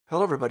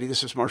Hello, everybody.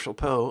 This is Marshall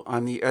Poe.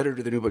 I'm the editor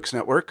of the New Books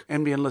Network.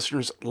 NBN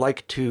listeners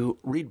like to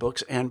read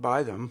books and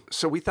buy them.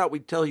 So we thought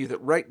we'd tell you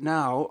that right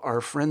now, our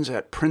friends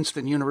at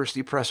Princeton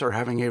University Press are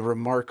having a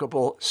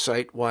remarkable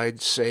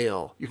site-wide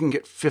sale. You can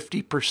get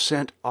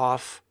 50%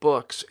 off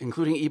books,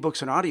 including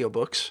ebooks and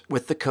audiobooks,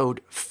 with the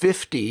code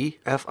 50,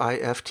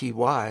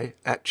 F-I-F-T-Y,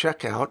 at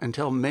checkout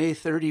until May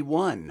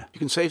 31. You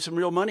can save some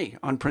real money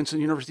on Princeton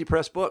University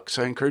Press books.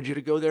 I encourage you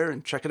to go there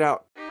and check it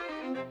out.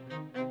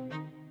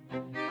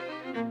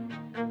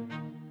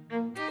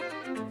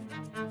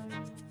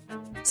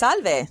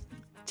 Salve.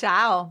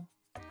 Ciao.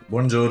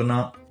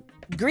 Buongiorno.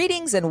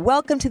 Greetings and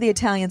welcome to the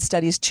Italian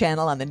Studies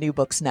channel on the New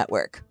Books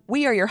Network.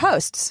 We are your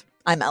hosts.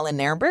 I'm Ellen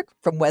Nirenberg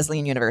from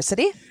Wesleyan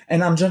University.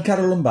 And I'm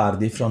Giancarlo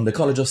Lombardi from the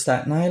College of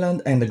Staten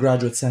Island and the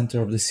Graduate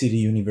Center of the City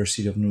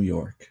University of New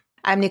York.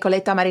 I'm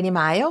Nicoletta Marini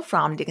Maio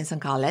from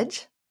Dickinson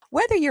College.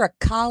 Whether you're a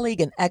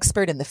colleague and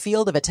expert in the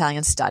field of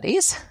Italian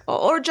studies,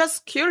 or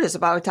just curious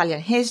about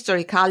Italian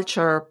history,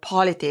 culture,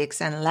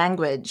 politics, and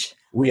language,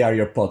 we are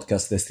your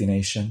podcast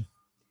destination.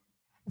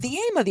 The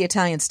aim of the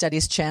Italian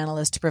Studies channel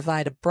is to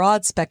provide a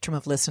broad spectrum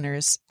of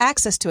listeners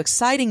access to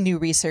exciting new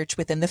research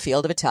within the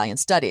field of Italian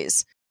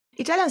studies.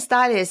 Italian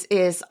studies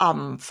is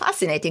a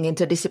fascinating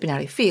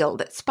interdisciplinary field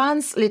that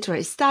spans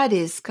literary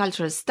studies,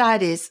 cultural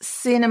studies,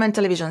 cinema and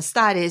television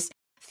studies,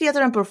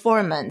 theater and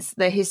performance,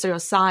 the history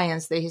of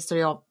science, the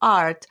history of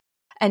art,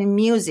 and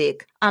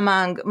music,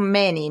 among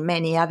many,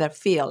 many other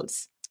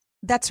fields.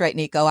 That's right,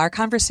 Nico. Our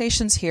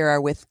conversations here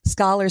are with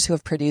scholars who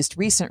have produced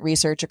recent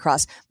research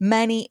across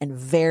many and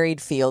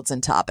varied fields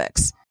and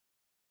topics.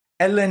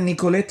 Ellen,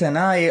 Nicoletta, and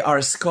I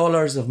are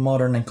scholars of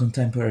modern and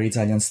contemporary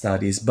Italian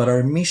studies, but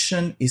our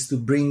mission is to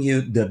bring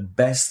you the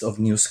best of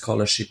new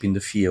scholarship in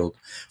the field,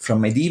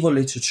 from medieval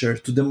literature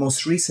to the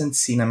most recent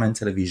cinema and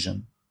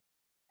television.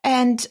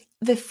 And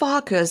the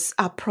focus,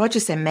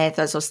 approaches, and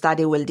methods of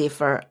study will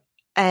differ.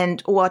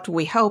 And what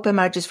we hope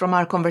emerges from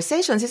our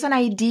conversations is an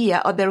idea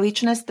of the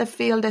richness the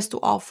field has to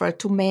offer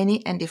to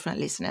many and different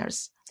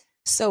listeners.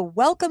 So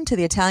welcome to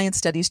the Italian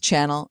Studies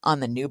channel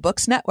on the New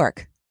Books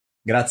Network.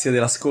 Grazie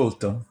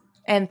dell'ascolto.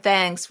 And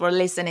thanks for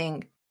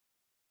listening.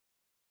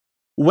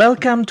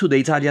 Welcome to the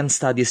Italian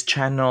Studies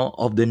channel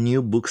of the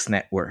New Books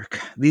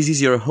Network. This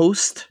is your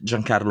host,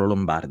 Giancarlo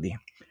Lombardi.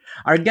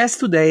 Our guest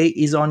today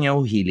is Onia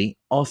Ohili,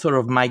 author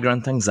of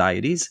Migrant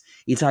Anxieties,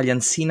 Italian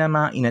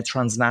Cinema in a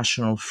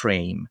Transnational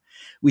Frame,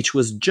 which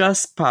was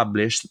just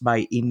published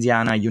by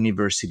Indiana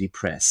University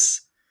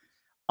Press.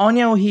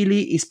 Onia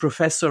Ohili is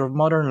professor of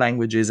modern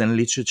languages and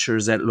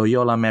literatures at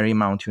Loyola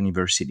Marymount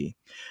University.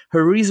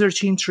 Her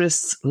research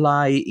interests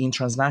lie in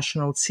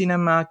transnational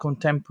cinema,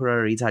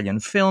 contemporary Italian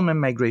film, and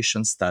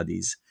migration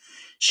studies.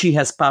 She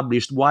has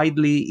published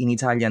widely in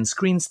Italian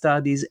screen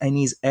studies and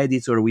is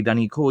editor with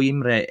Aniko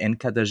Imre and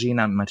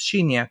Katarzyna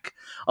Marciniak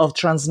of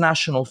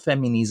Transnational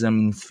Feminism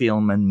in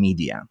Film and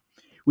Media.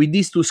 With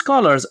these two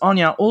scholars,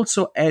 Onia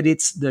also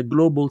edits the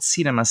Global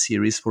Cinema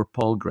series for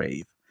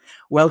Palgrave.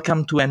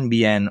 Welcome to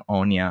NBN,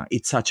 Onia.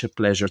 It's such a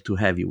pleasure to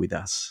have you with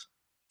us.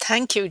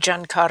 Thank you,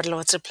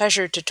 Giancarlo. It's a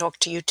pleasure to talk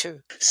to you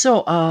too.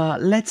 So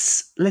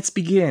let's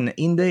begin.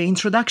 In the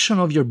introduction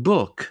of your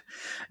book,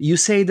 you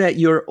say that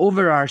your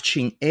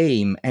overarching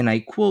aim, and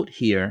I quote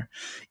here,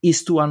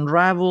 is to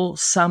unravel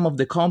some of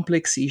the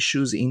complex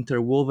issues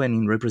interwoven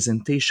in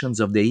representations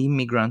of the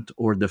immigrant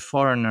or the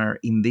foreigner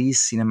in these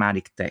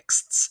cinematic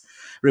texts.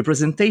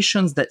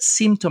 Representations that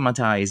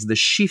symptomatize the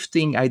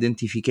shifting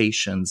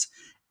identifications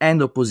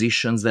and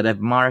oppositions that have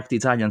marked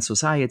Italian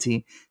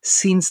society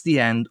since the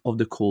end of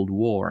the Cold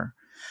War.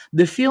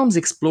 The films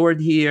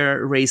explored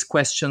here raise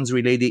questions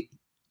related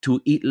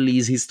to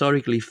Italy's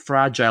historically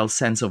fragile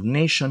sense of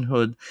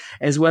nationhood,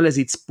 as well as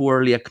its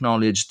poorly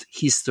acknowledged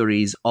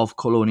histories of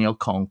colonial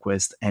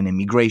conquest and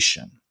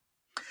immigration.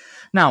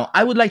 Now,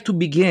 I would like to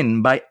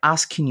begin by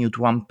asking you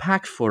to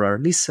unpack for our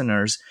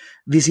listeners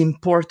this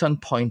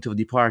important point of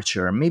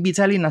departure, maybe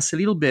telling us a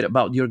little bit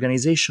about the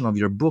organization of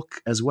your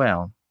book as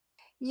well.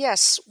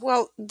 Yes,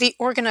 well, the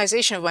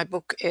organization of my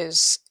book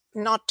is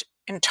not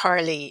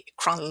entirely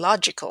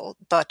chronological,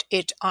 but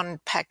it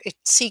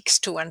seeks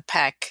to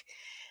unpack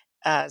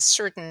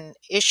certain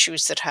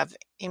issues that have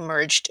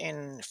emerged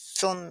in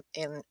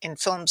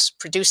films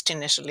produced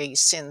in Italy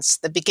since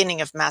the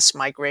beginning of mass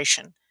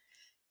migration.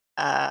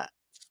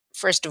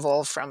 First of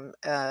all, from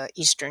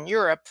Eastern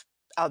Europe,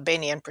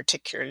 Albania in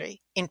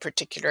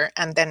particular,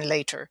 and then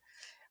later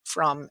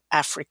from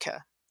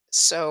Africa.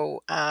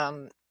 So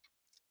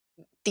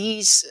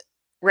these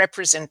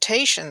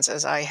representations,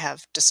 as I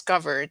have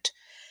discovered,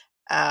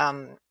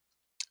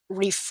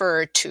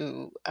 refer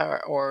to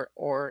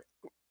or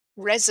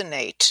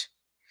resonate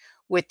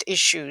with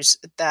issues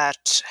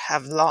that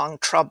have long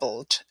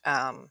troubled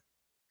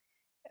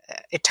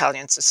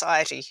Italian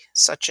society,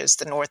 such as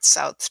the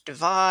North-South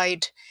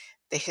divide,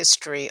 the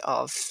history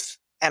of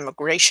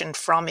emigration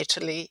from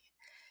Italy,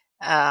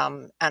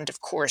 and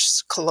of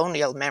course,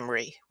 colonial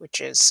memory,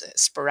 which is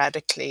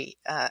sporadically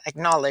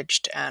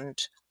acknowledged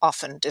and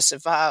often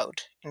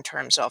disavowed in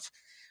terms of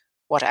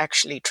what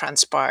actually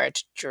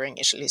transpired during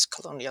Italy's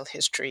colonial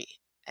history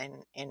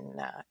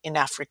in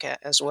Africa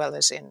as well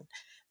as in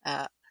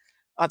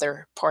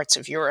other parts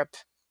of Europe.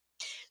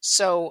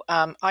 So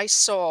I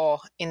saw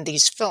in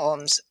these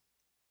films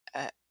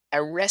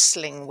a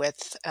wrestling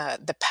with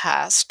the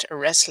past, a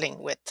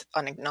wrestling with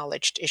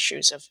unacknowledged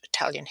issues of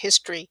Italian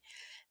history,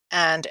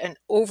 and an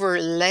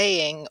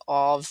overlaying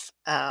of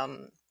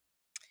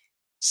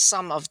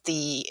some of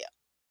the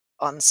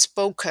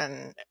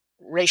unspoken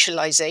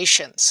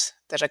racializations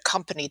that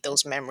accompanied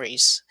those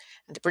memories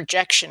and the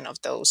projection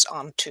of those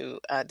onto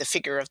the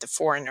figure of the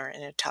foreigner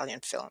in Italian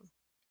film.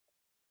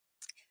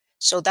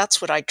 So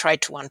that's what I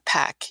tried to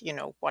unpack,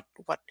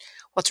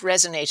 what's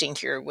resonating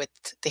here with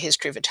the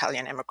history of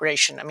Italian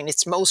emigration. I mean,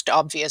 it's most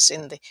obvious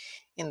in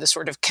the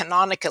sort of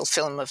canonical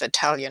film of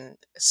Italian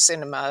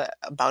cinema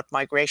about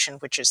migration,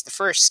 which is the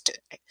first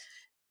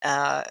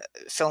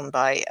film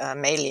by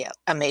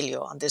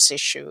Amelio on this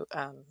issue,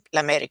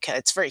 L'America.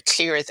 It's very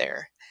clear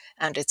there,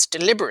 and it's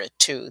deliberate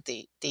too.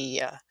 The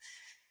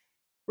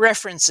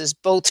references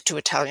both to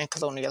Italian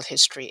colonial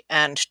history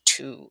and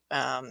to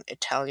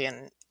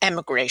Italian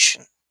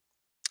emigration.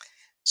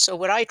 So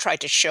what I try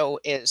to show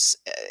is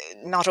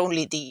not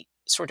only the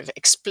sort of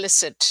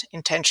explicit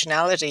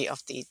intentionality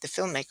of the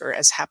filmmaker,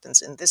 as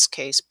happens in this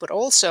case, but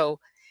also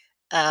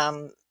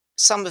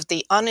some of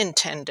the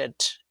unintended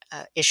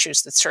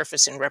issues that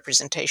surface in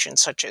representation,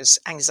 such as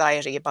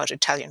anxiety about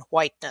Italian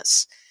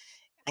whiteness,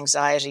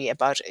 anxiety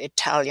about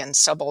Italian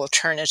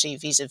subalternity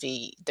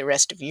vis-a-vis the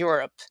rest of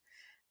Europe,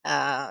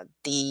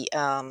 the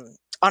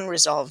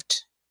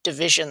unresolved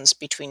divisions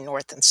between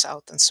North and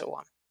South, and so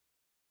on.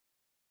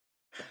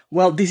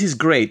 Well, this is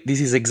great. This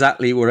is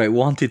exactly where I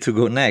wanted to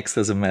go next,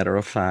 as a matter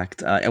of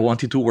fact. I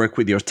wanted to work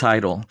with your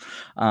title.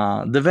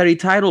 The very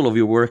title of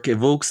your work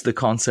evokes the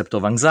concept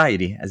of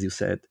anxiety, as you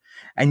said,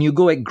 and you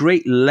go at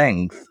great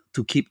length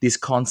to keep this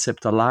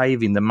concept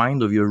alive in the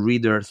mind of your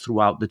reader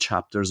throughout the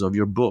chapters of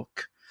your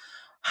book.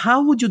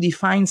 How would you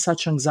define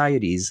such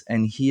anxieties?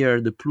 And here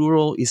the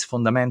plural is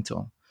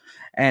fundamental.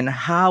 And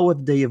how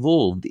have they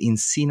evolved in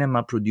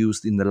cinema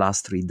produced in the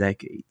last 3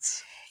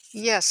 decades?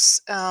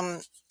 Yes,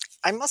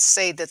 I must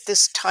say that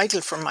this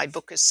title for my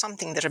book is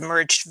something that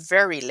emerged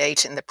very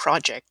late in the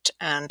project,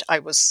 and I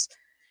was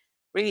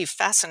really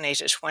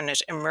fascinated when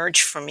it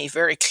emerged for me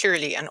very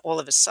clearly and all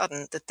of a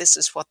sudden that this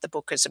is what the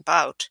book is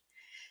about.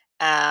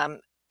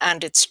 And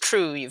it's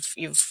true,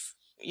 you've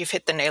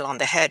hit the nail on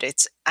the head.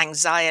 It's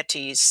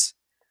anxieties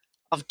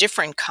of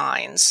different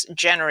kinds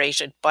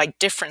generated by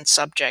different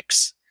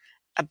subjects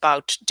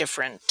about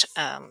different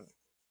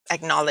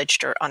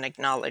acknowledged or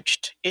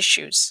unacknowledged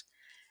issues.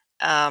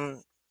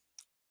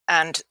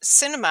 And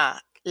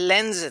cinema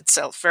lends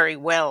itself very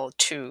well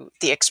to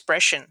the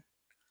expression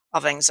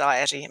of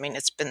anxiety. I mean,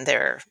 it's been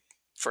there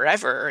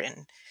forever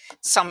in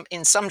some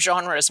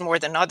genres more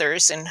than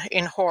others,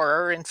 in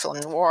horror, in film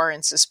noir,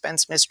 in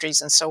suspense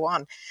mysteries, and so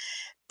on.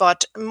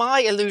 But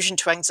my allusion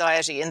to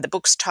anxiety in the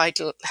book's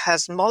title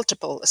has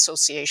multiple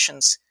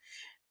associations,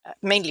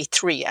 mainly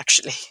 3,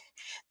 actually.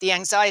 The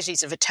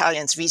anxieties of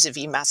Italians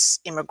vis-a-vis mass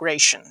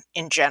immigration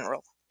in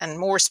general, and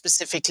more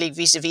specifically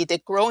vis-a-vis the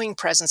growing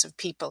presence of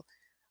people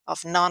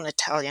of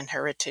non-Italian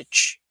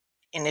heritage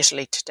in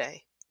Italy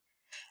today.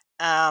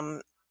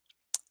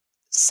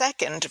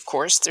 Second, of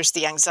course, there's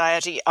the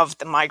anxiety of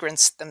the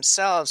migrants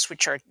themselves,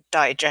 which are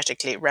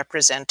diegetically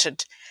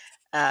represented.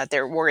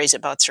 Their worries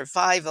about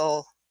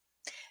survival,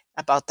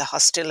 about the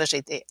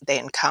hostility they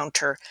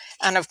encounter,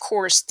 and of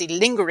course the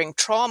lingering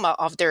trauma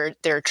of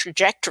their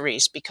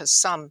trajectories, because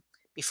some,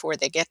 before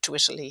they get to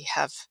Italy,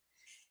 have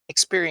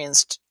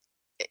experienced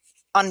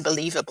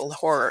unbelievable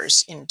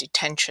horrors in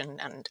detention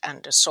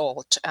and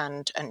assault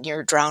and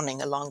near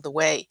drowning along the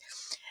way.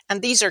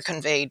 And these are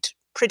conveyed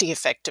pretty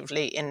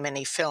effectively in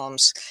many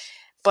films.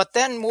 But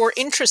then more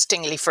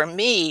interestingly for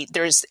me,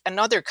 there's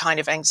another kind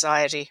of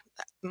anxiety,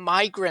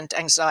 migrant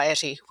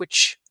anxiety,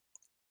 which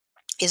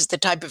is the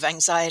type of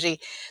anxiety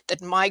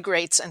that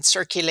migrates and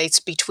circulates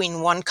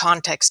between one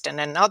context and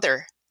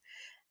another.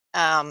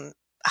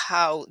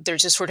 How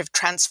there's a sort of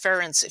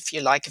transference, if you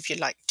like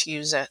to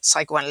use a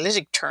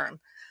psychoanalytic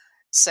term,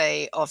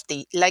 say, of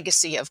the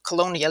legacy of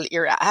colonial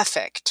era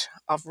affect,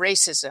 of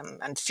racism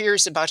and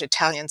fears about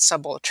Italian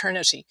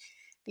subalternity.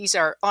 These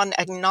are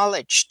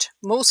unacknowledged,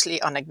 mostly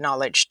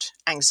unacknowledged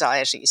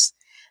anxieties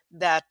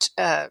that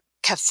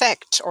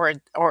affect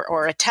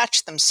or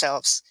attach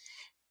themselves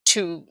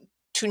to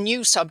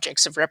new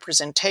subjects of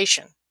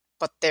representation,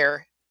 but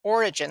their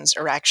origins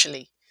are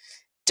actually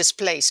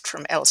displaced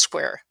from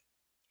elsewhere.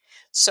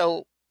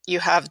 So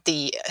you have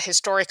the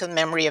historical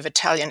memory of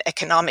Italian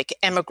economic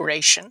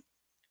emigration,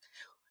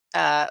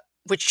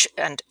 which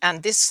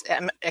this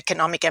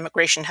economic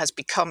emigration has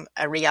become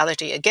a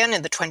reality again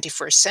in the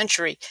 21st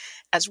century,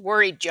 as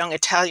worried young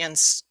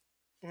Italians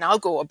now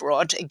go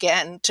abroad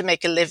again to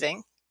make a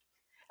living,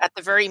 at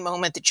the very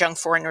moment that young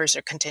foreigners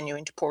are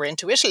continuing to pour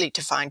into Italy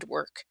to find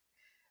work.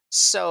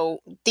 So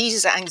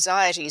these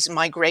anxieties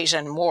migrate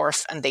and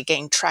morph, and they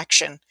gain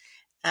traction,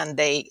 and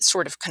they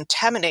sort of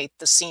contaminate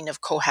the scene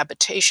of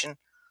cohabitation,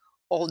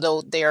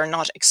 although they are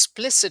not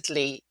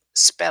explicitly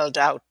spelled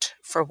out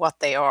for what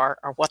they are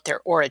or what their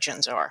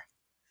origins are.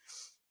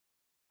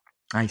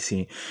 I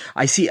see.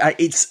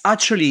 It's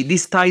actually,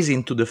 this ties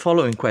into the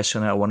following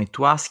question I wanted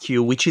to ask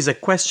you, which is a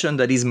question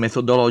that is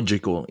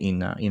methodological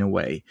in a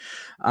way.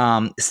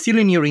 Still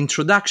in your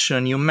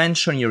introduction, you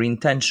mentioned your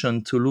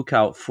intention to look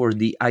out for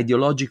the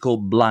ideological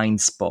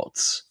blind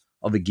spots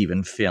of a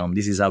given film.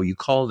 This is how you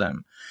call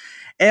them.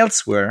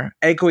 Elsewhere,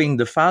 echoing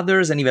the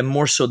fathers and even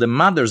more so the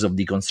mothers of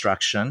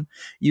deconstruction,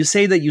 you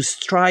say that you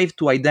strive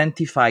to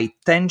identify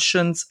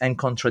tensions and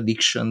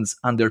contradictions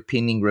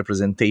underpinning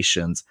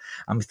representations.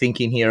 I'm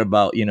thinking here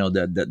about,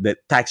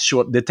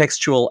 the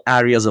textual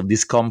areas of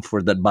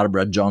discomfort that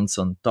Barbara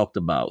Johnson talked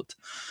about,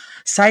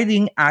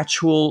 citing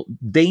actual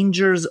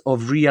dangers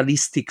of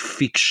realistic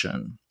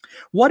fiction.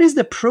 What is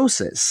the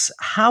process?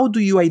 How do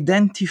you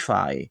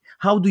identify,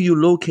 how do you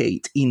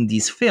locate in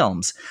these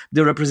films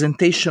the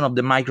representation of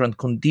the migrant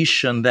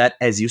condition that,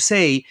 as you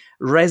say,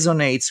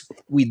 resonates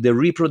with the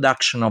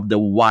reproduction of the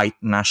white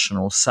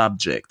national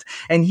subject?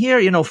 And here,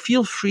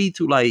 feel free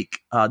to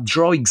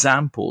draw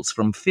examples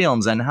from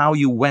films and how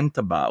you went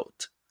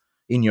about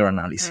in your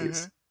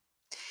analysis.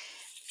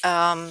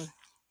 Mm-hmm.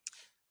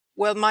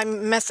 Well, my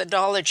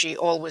methodology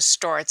always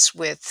starts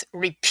with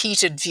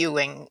repeated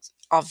viewing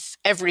of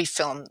every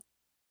film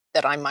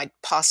that I might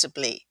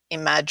possibly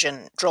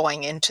imagine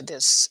drawing into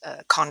this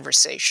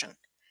conversation.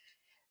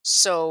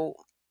 So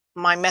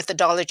my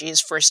methodology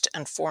is first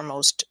and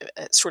foremost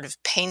sort of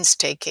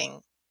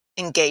painstaking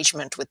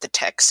engagement with the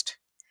text,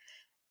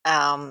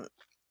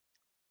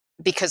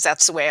 because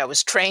that's the way I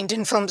was trained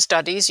in film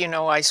studies.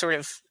 I sort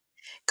of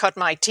cut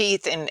my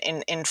teeth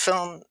in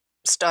film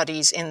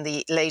studies in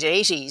the late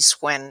 80s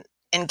when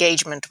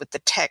engagement with the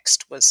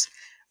text was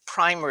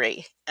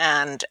primary,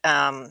 and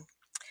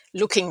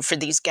looking for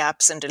these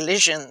gaps and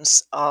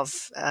elisions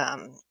of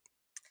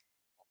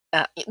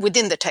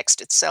within the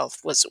text itself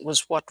was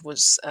what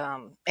was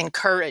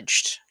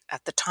encouraged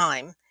at the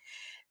time.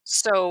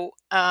 So,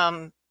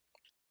 and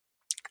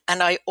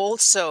I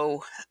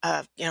also,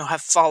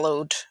 have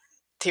followed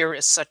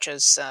theorists such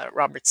as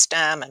Robert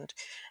Stam and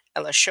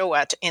Ella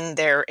Shoat in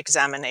their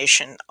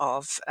examination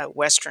of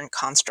Western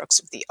constructs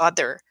of the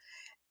other,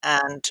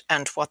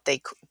 and what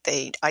they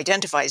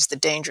identify as the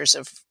dangers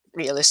of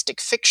realistic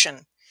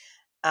fiction.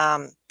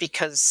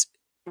 Because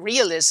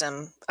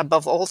realism,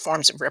 above all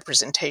forms of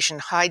representation,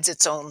 hides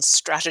its own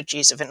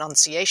strategies of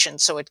enunciation,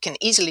 so it can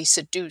easily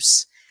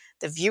seduce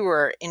the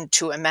viewer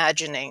into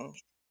imagining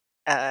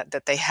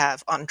that they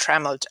have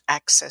untrammeled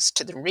access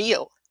to the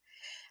real.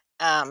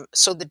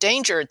 So the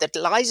danger that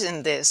lies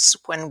in this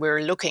when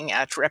we're looking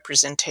at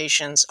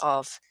representations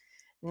of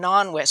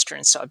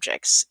non-Western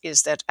subjects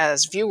is that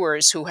as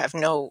viewers who have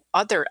no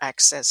other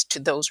access to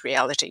those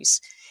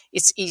realities,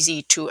 it's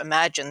easy to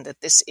imagine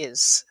that this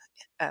is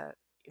a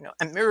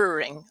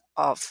mirroring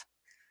of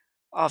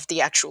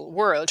the actual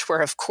world,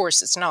 where of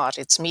course it's not.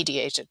 It's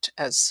mediated,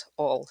 as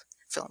all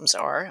films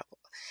are.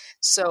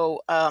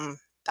 So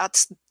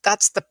that's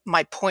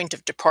my point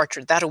of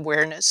departure. That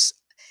awareness,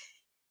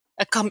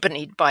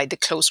 accompanied by the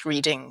close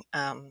reading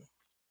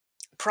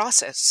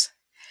process.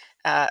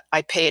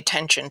 I pay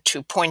attention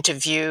to point of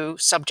view,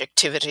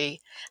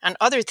 subjectivity, and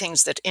other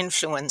things that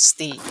influence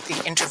the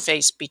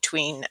interface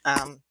between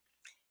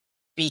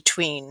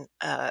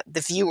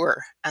the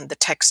viewer and the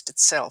text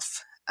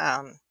itself,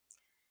 the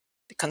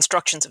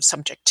constructions of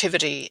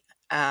subjectivity,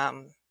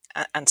 and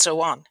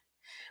so on.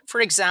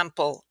 For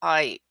example,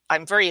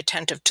 I'm very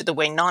attentive to the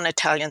way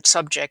non-Italian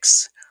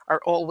subjects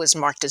are always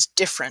marked as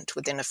different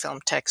within a film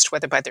text,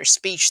 whether by their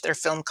speech,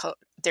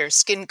 their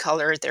skin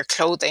color, their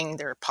clothing,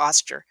 their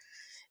posture,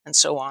 and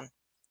so on.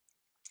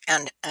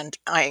 And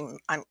I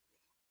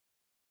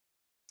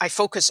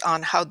focus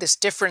on how this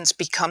difference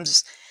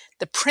becomes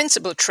the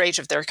principal trait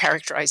of their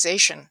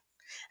characterization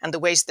and the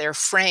ways they're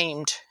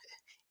framed,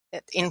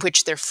 in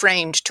which they're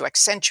framed to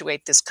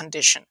accentuate this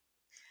condition.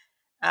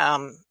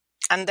 And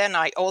then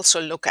I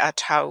also look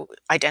at how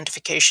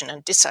identification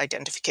and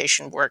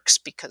disidentification works,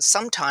 because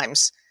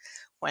sometimes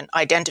when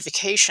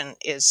identification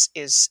is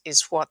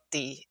what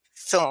the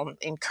film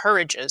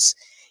encourages,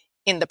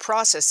 in the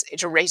process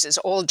it erases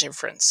all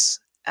difference,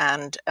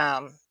 and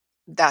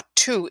that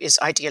too is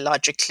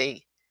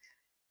ideologically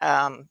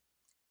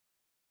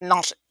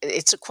not.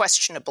 It's a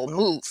questionable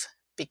move,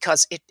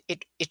 because it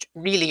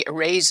really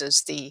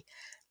erases the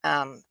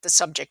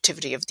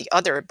subjectivity of the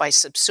other by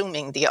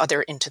subsuming the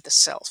other into the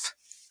self.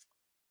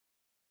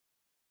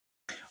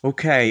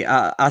 Okay,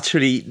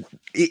 actually,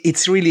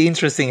 it's really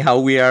interesting how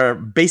we are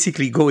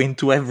basically going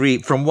to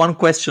from one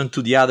question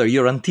to the other.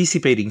 You're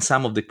anticipating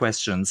some of the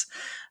questions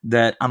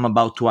that I'm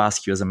about to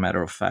ask you, as a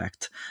matter of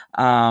fact.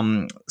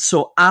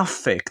 So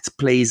affect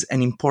plays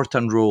an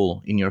important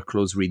role in your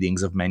close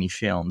readings of many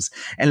films.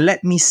 And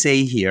let me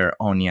say here,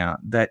 Onya,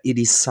 that it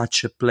is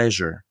such a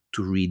pleasure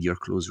to read your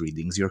close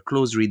readings. Your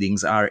close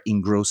readings are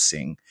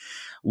engrossing.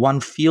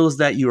 One feels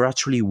that you're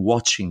actually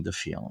watching the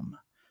film.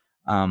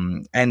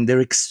 And they're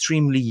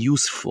extremely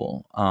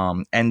useful.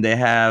 And they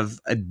have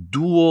a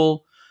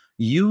dual,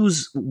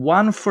 use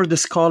one for the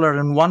scholar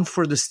and one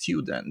for the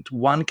student,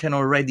 one can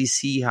already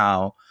see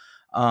how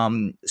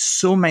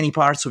so many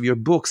parts of your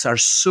books are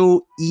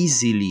so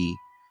easily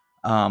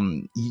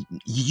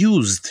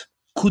used,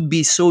 could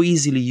be so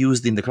easily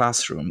used in the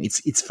classroom.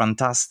 It's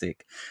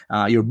fantastic.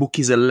 Your book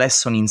is a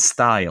lesson in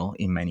style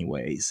in many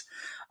ways.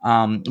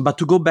 But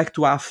to go back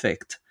to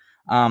affect,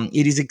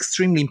 it is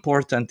extremely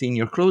important in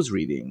your close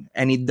reading,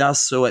 and it does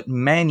so at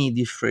many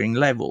differing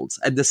levels.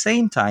 At the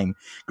same time,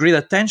 great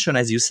attention,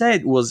 as you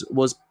said,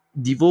 was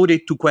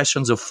devoted to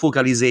questions of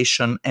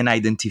focalization and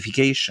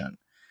identification.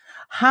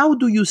 How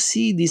do you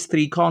see these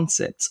three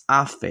concepts,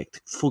 affect,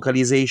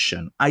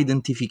 focalization,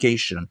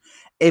 identification,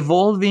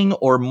 evolving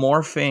or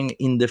morphing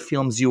in the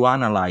films you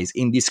analyze,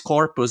 in this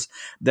corpus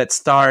that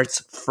starts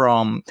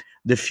from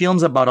the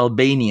films about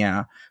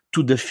Albania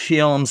to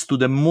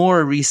the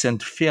more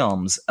recent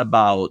films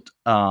about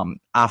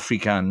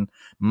African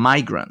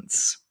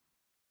migrants?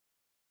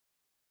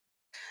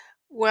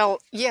 Well,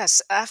 yes,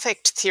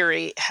 affect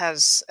theory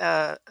has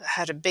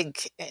had a big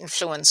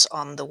influence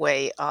on the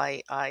way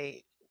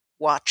I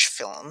watch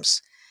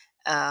films.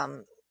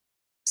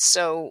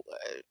 So,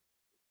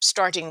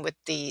 starting with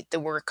the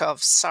work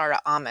of Sara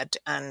Ahmed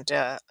and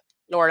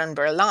Lauren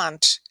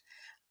Berlant,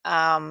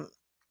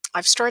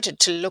 I've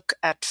started to look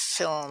at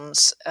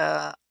films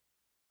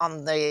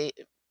on the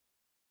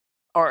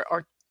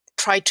or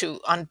try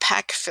to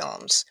unpack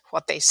films,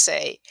 what they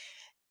say,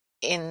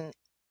 in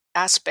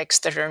aspects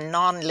that are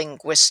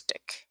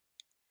non-linguistic.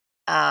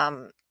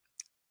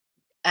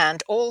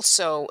 And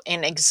also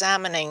in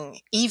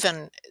examining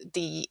even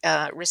the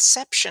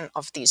reception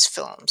of these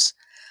films,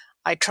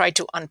 I try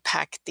to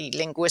unpack the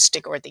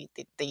linguistic or the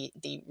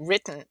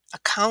written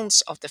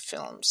accounts of the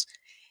films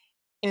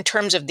in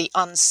terms of the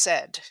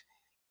unsaid,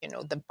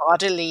 the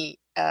bodily,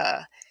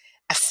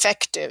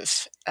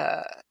 affective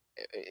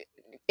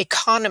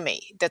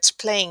economy that's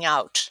playing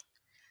out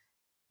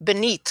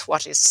beneath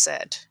what is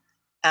said.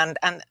 And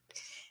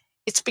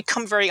it's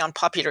become very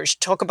unpopular to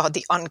talk about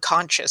the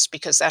unconscious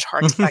because that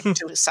harks back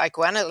to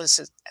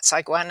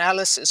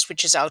psychoanalysis,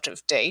 which is out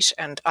of date.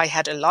 And I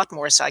had a lot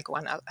more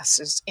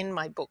psychoanalysis in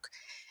my book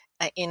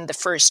in the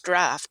first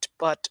draft,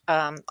 but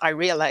I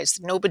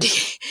realized nobody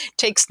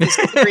takes this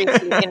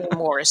seriously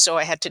anymore. So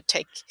I had to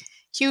take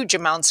huge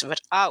amounts of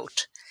it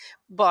out.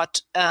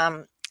 But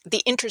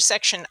the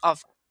intersection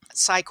of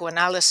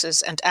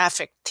psychoanalysis and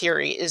affect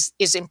theory is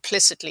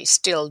implicitly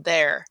still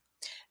there.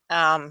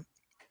 I'm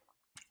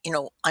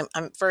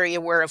very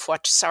aware of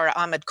what Sara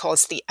Ahmed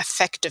calls the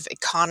affective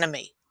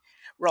economy,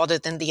 rather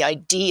than the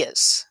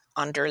ideas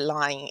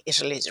underlying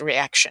Italy's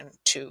reaction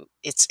to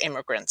its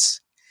immigrants.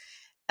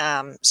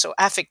 So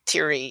affect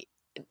theory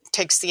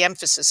takes the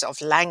emphasis of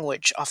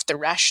language, of the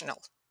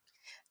rational,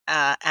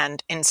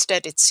 and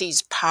instead it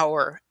sees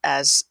power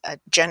as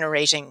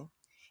generating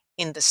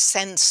in the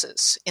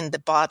senses, in the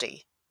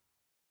body,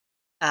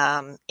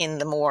 in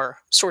the more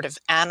sort of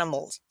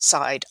animal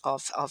side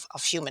of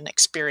human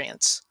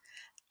experience.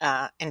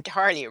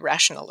 Entirely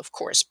irrational, of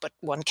course, but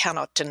one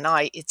cannot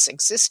deny its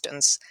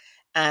existence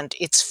and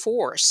its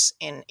force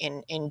in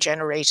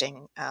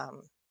generating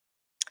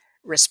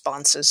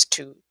responses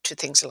to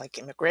things like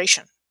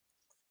immigration.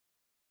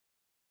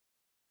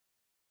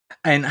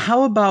 And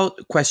how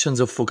about questions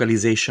of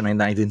focalization and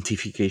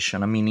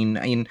identification? I mean,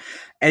 in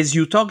as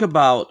you talk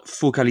about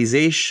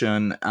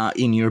focalization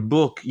in your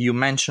book, you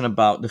mention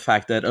about the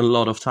fact that a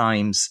lot of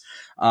times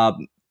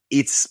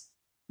it's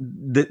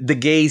the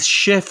gaze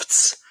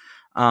shifts.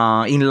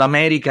 In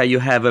L'America, you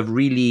have a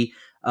really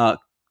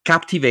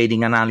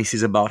captivating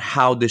analysis about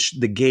how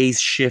the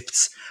gaze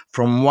shifts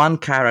from one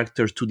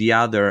character to the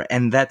other,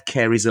 and that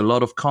carries a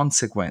lot of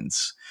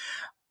consequence.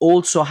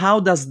 Also,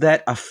 how does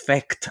that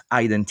affect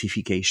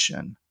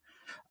identification?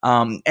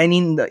 And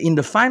in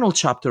the final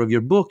chapter of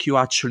your book, you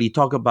actually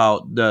talk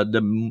about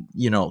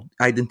the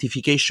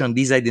identification,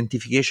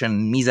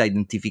 disidentification,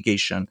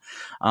 misidentification.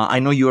 I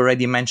know you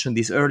already mentioned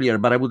this earlier,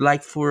 but I would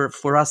like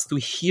for us to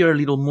hear a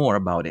little more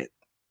about it.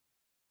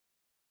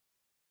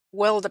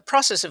 Well, the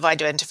process of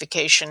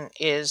identification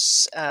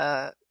is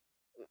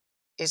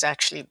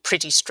actually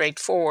pretty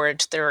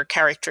straightforward. There are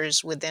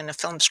characters within a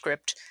film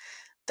script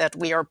that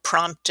we are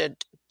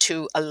prompted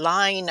to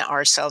align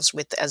ourselves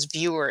with as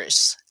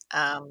viewers.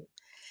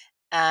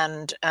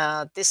 And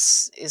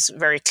this is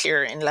very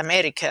clear in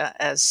L'America,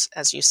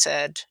 as you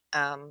said.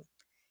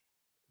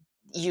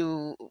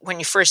 When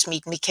you first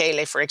meet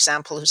Michele, for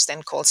example, who's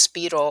then called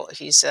Spiro,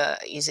 he's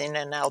in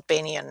an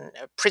Albanian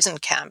prison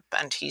camp,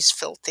 and he's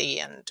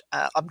filthy and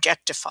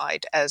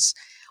objectified as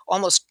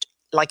almost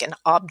like an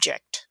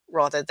object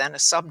rather than a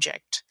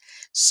subject.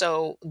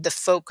 So the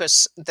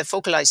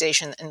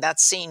focalization in that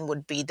scene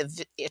would be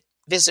the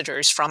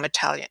visitors from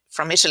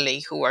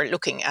Italy who are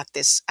looking at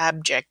this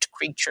abject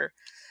creature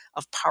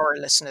of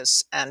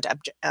powerlessness and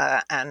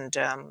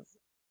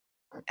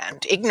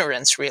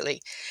ignorance,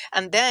 really.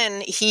 And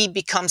then he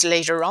becomes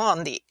later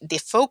on the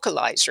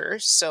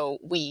focalizer. So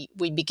we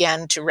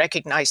began to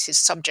recognize his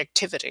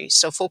subjectivity.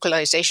 So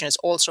focalization is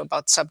also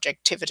about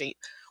subjectivity.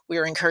 We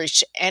are encouraged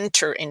to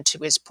enter into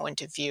his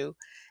point of view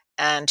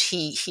and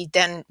he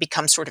then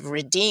becomes sort of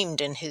redeemed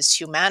in his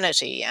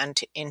humanity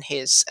and in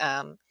his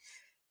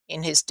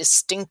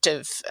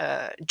distinctive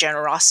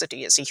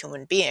generosity as a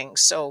human being.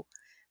 So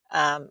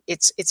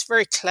it's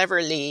very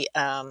cleverly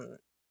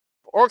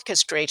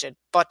orchestrated.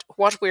 But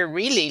what we're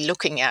really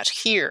looking at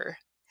here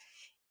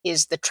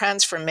is the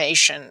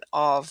transformation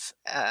of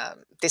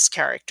this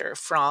character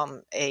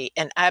from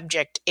an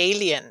abject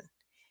alien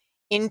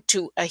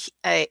into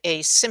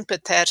a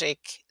sympathetic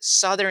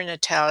Southern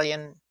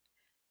Italian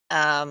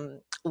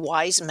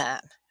wise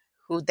man,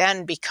 who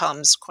then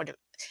becomes kind of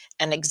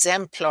an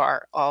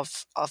exemplar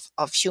of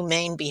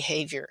humane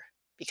behavior,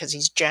 because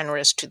he's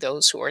generous to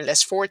those who are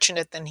less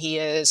fortunate than he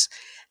is,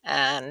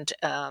 and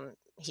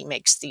he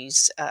makes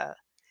these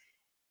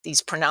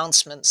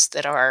pronouncements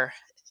that are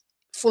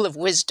full of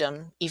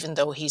wisdom, even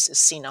though he's a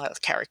senile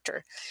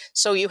character.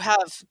 So you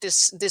have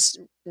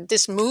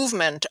this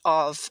movement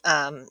of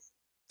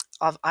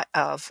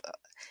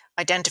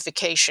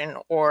identification,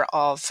 or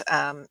of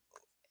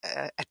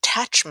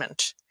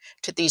attachment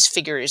to these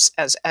figures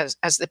as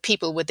the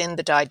people within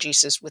the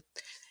diegesis with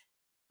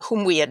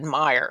whom we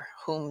admire,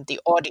 whom the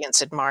audience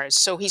admires.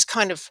 So he's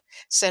kind of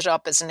set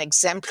up as an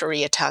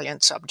exemplary Italian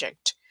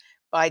subject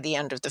by the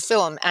end of the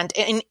film, and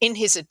in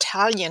his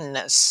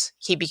Italianness,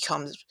 he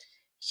becomes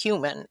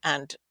human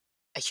and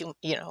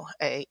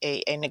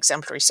an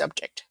exemplary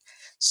subject.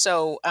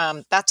 So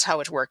that's how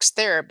it works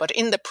there. But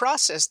in the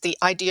process, the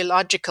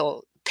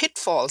ideological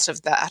pitfalls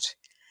of that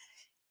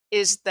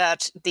is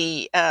that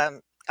the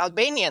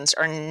Albanians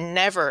are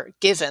never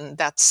given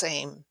that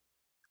same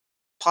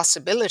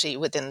possibility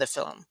within the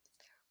film.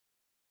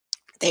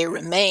 They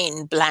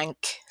remain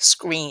blank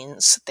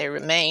screens. They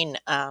remain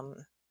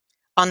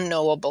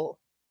unknowable,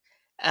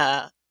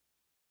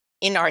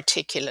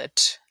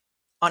 inarticulate,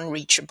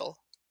 unreachable.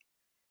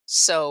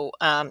 So,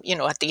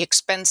 at the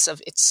expense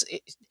of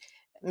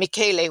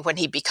Michele, when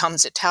he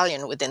becomes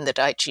Italian within the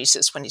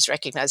diegesis, when he's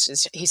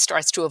recognized, he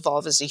starts to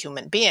evolve as a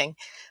human being.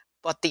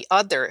 But the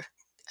others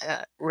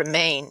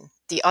remain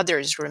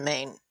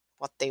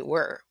what they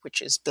were, which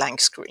is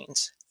blank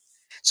screens.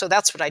 So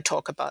that's what I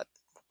talk about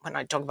when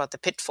I talk about the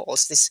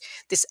pitfalls,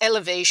 this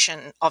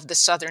elevation of the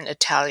Southern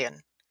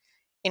Italian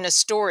in a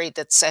story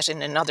that's set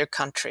in another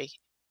country,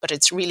 but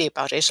it's really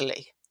about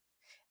Italy.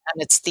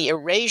 And it's the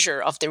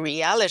erasure of the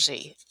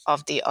reality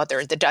of the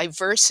other, the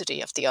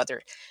diversity of the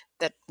other,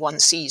 that one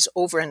sees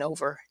over and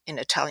over in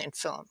Italian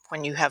film.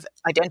 When you have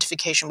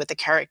identification with a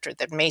character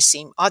that may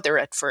seem other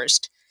at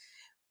first,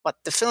 what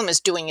the film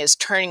is doing is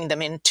turning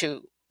them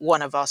into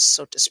one of us,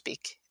 so to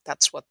speak.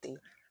 That's what the...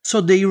 So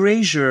the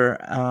erasure,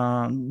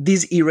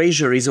 this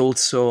erasure is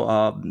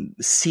also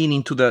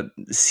seen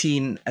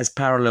as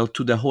parallel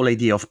to the whole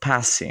idea of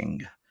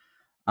passing,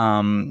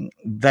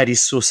 that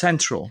is so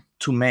central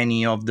to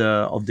many of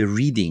the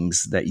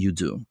readings that you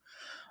do.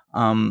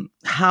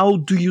 How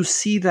do you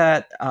see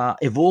that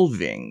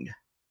evolving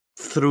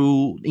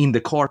in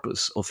the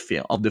corpus of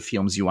the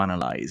films you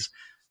analyze?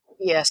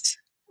 Yes.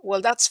 Well,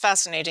 that's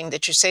fascinating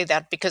that you say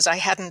that, because I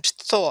hadn't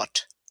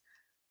thought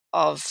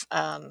of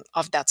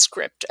that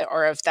script,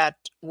 or of that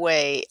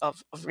way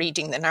of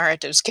reading the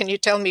narratives. Can you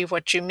tell me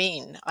what you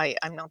mean?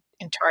 I'm not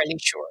entirely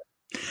sure.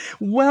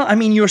 Well, I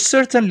mean, you're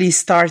certainly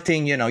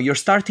starting. You're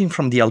starting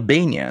from the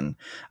Albanian.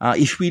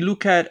 If we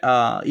look at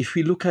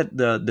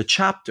the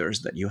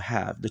chapters that you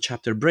have, the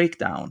chapter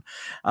breakdown,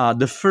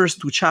 the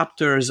first two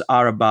chapters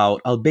are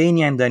about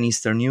Albania and then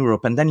Eastern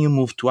Europe, and then you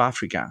move to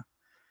Africa.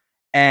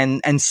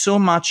 And so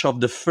much of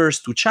the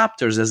first two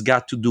chapters has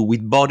got to do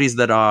with bodies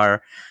that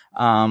are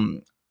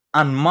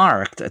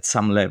unmarked at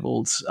some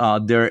levels.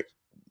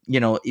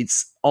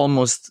 It's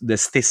almost the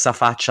stessa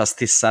faccia,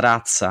 stessa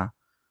razza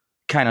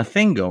kind of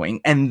thing going.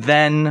 And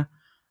then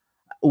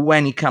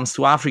when it comes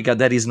to Africa,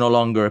 that is no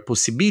longer a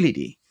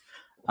possibility.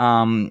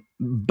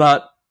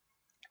 But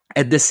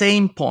at the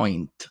same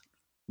point,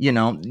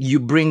 you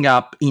bring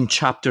up in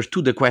chapter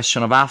 2 the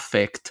question of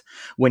affect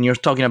when you're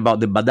talking about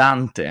the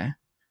badante.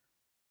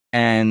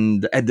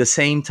 And at the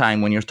same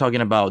time, when you're talking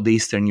about the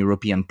Eastern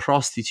European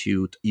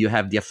prostitute, you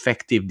have the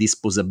affective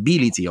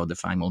disposability of the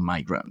final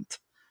migrant.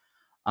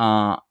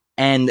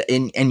 And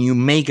you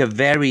make a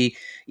very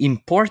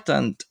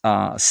important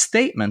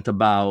statement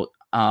about,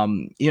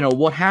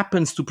 what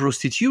happens to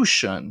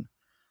prostitution,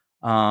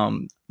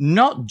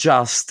 not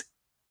just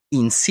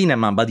in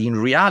cinema, but in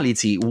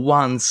reality,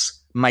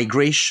 once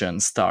migration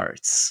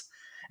starts.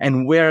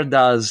 And where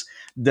does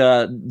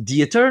the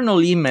eternal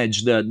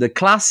image, the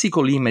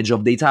classical image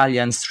of the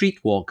Italian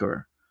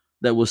streetwalker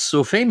that was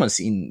so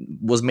famous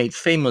was made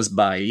famous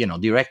by,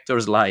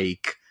 directors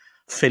like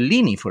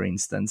Fellini, for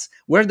instance,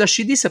 where does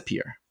she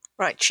disappear?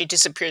 Right, she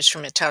disappears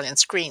from Italian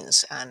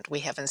screens, and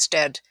we have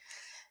instead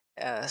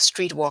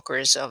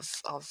streetwalkers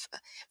of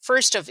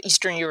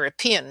Eastern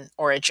European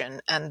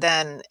origin, and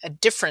then a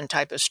different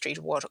type of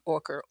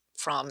streetwalker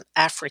from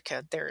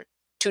Africa. There are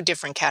two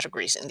different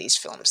categories in these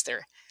films.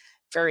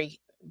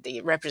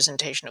 The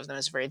representation of them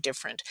is very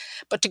different.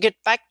 But to get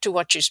back to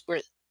what you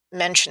were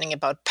mentioning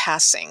about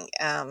passing,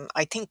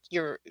 I think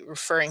you're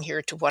referring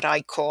here to what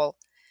I call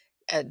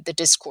the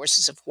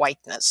discourses of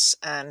whiteness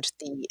and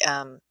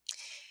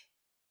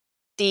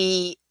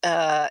the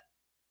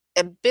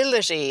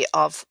ability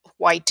of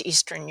white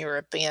Eastern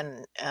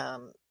European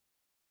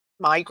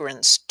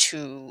migrants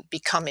to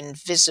become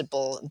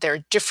invisible,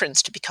 their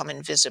difference to become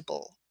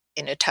invisible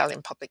in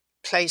Italian public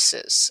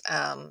places.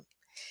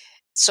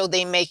 So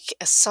they make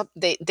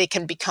they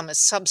can become a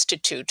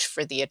substitute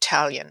for the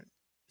Italian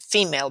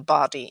female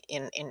body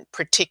in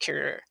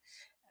particular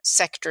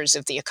sectors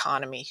of the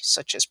economy,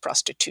 such as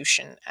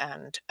prostitution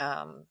and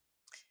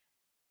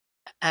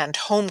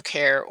home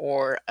care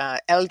or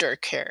elder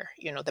care.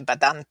 The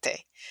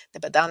badante,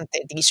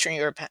 the Eastern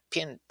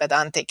European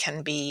badante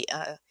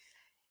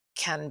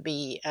can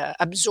be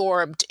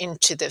absorbed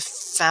into the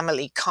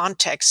family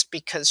context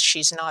because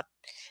she's not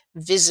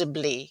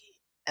visibly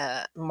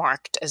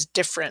marked as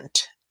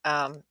different,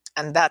 and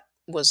that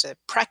was a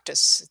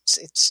practice.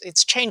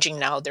 It's changing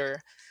now.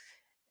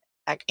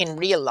 In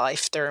real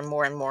life, there are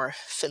more and more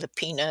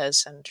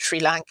Filipinas and Sri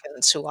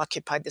Lankans who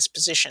occupy this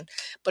position.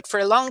 But for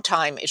a long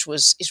time, it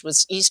was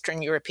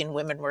Eastern European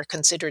women were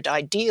considered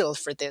ideal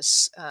for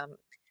this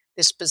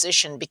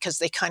position because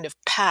they kind of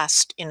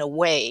passed in a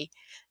way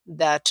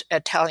that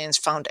Italians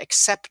found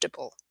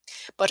acceptable.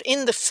 But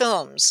in the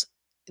films,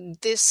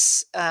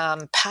 this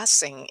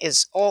passing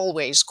is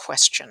always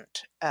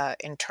questioned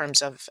in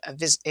terms of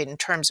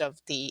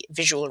the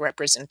visual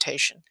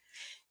representation.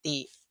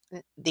 The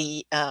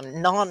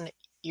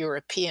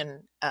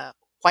non-European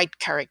white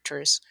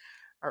characters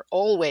are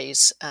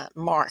always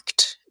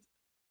marked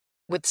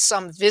with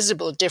some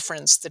visible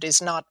difference that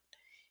is not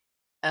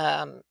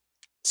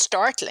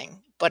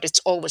startling, but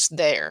it's always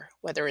there,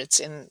 whether it's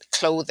in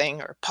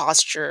clothing or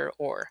posture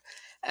or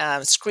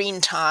screen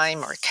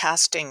time or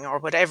casting or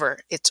whatever.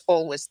 It's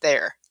always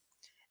there.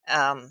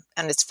 And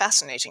it's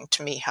fascinating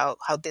to me how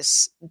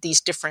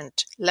these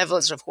different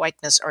levels of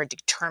whiteness are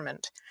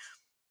determined.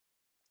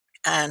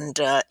 And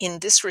in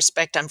this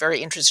respect, I'm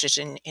very interested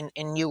in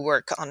new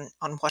work on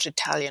what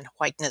Italian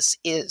whiteness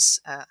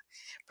is,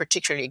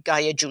 particularly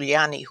Gaia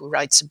Giuliani, who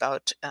writes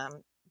about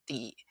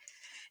the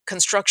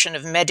construction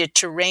of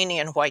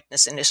Mediterranean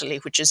whiteness in Italy,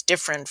 which is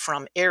different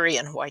from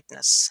Aryan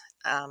whiteness.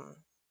 I'm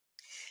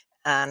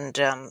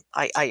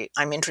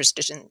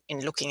interested in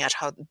looking at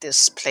how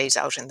this plays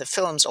out in the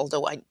films,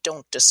 although I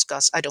don't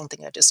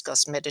think I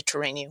discuss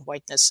Mediterranean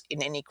whiteness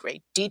in any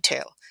great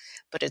detail.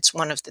 But it's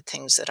one of the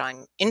things that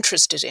I'm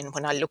interested in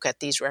when I look at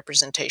these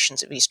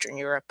representations of Eastern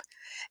Europe.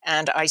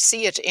 And I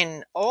see it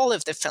in all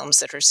of the films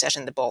that are set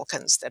in the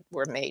Balkans that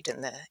were made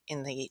in the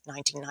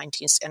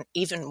 1990s, and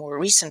even more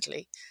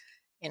recently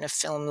in a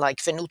film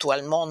like Venuto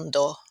al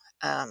Mondo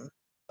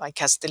by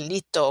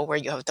Castellitto, where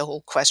you have the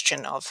whole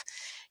question of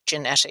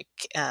genetic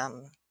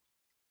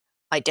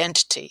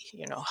identity.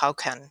 How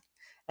can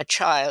a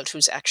child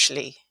who's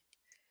actually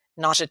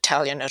not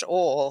Italian at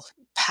all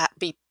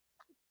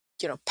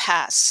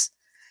pass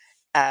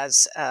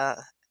as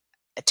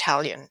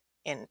Italian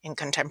in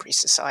contemporary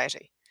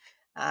society?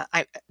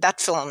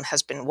 That film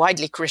has been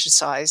widely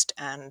criticized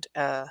and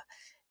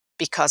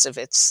because of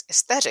its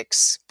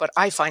aesthetics, but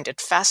I find it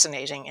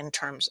fascinating in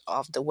terms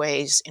of the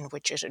ways in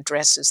which it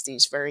addresses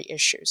these very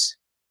issues.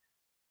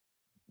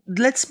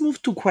 Let's move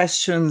to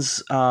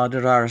questions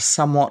that are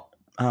somewhat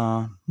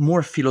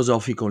more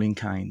philosophical in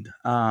kind.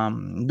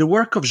 The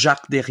work of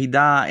Jacques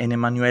Derrida and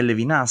Emmanuel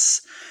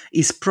Levinas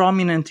is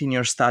prominent in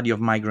your study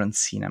of migrant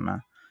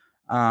cinema.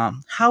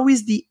 How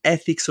is the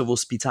ethics of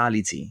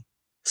hospitality,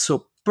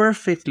 so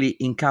perfectly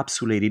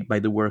encapsulated by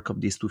the work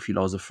of these two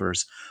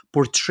philosophers,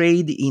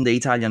 portrayed in the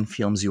Italian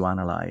films you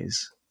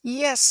analyze?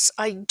 Yes,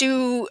 I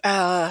do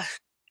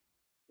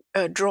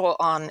draw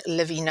on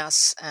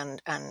Levinas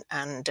and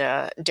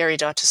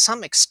Derrida to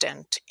some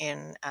extent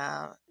in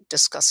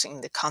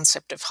discussing the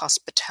concept of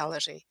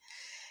hospitality.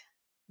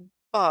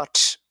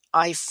 But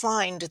I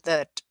find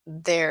that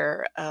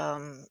their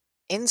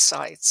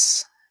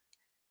insights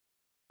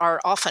are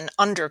often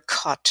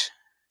undercut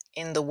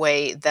in the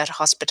way that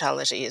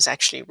hospitality is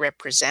actually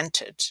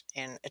represented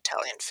in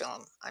Italian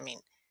film. I mean,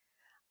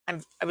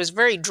 I was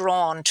very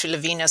drawn to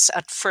Levinas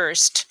at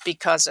first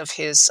because of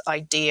his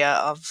idea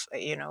of,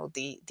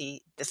 the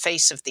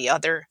face of the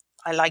other.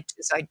 I liked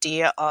his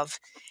idea of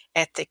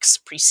ethics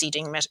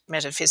preceding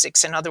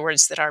metaphysics. In other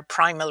words, that our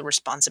primal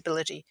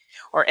responsibility,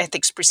 or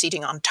ethics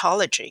preceding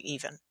ontology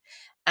even,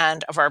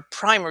 and of our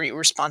primary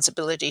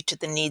responsibility to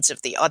the needs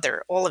of the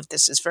other. All of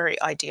this is very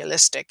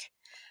idealistic.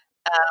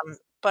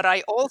 But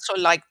I also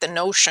like the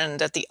notion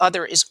that the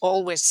other is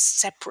always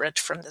separate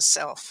from the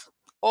self,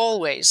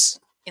 always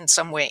in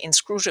some way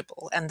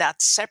inscrutable, and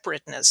that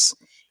separateness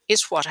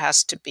is what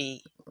has to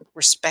be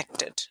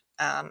respected.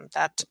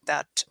 That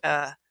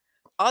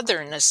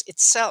otherness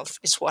itself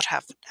is what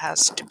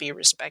has to be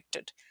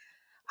respected.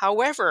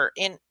 However,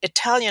 in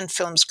Italian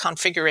films'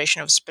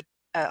 configuration of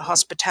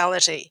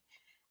hospitality,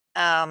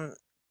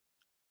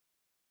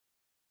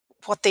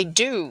 what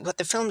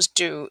the films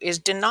do is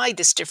deny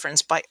this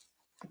difference by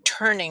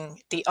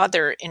turning the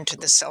other into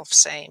the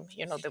self-same,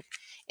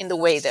 in the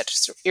way that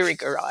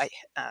Irigaray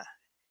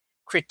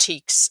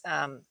critiques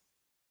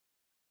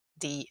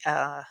the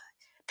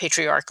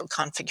patriarchal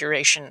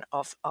configuration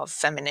of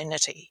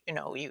femininity.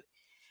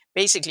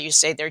 You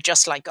say they're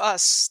just like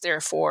us,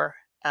 therefore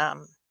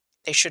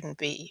they shouldn't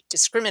be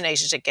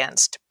discriminated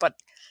against. But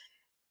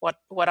what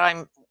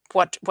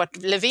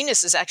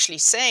Levinas is actually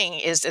saying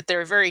is that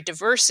their very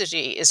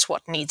diversity is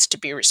what needs to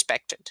be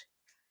respected.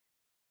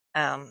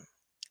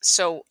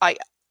 So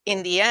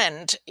in the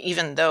end,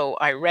 even though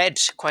I read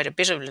quite a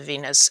bit of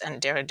Levinas and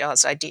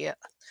Derrida's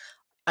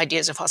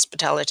ideas of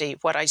hospitality,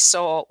 what I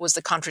saw was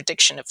the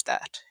contradiction of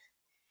that.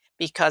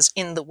 Because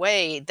in the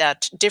way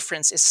that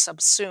difference is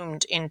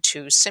subsumed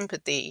into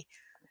sympathy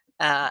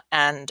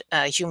and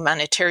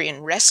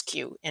humanitarian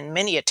rescue in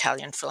many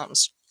Italian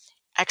films,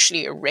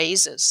 actually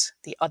erases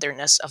the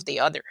otherness of the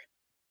other.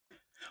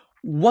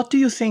 What do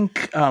you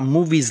think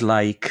movies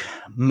like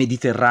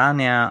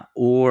Mediterranea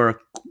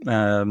or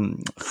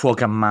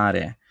Fuoco a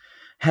Mare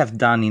have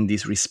done in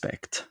this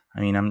respect? I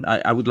mean,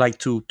 I would like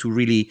to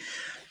really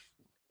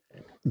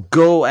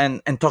go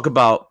and talk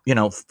about,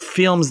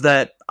 films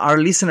that our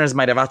listeners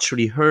might have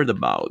actually heard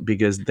about,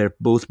 because they're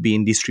both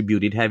being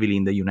distributed heavily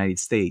in the United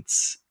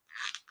States.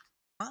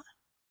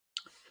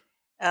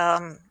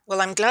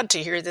 Well, I'm glad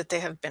to hear that they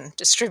have been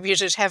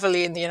distributed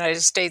heavily in the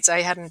United States.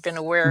 I hadn't been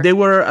aware. They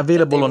were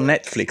available on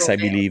Netflix, I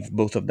believe,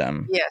 both of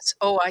them. Yes.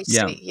 Oh, I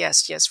see. Yeah.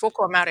 Yes.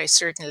 Fuoco a Mare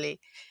certainly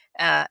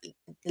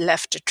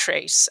left a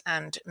trace,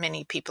 and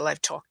many people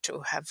I've talked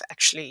to have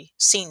actually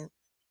seen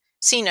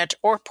it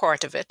or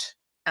part of it.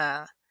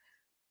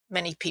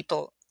 Many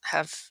people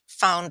have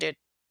found it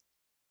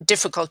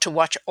difficult to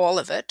watch all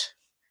of it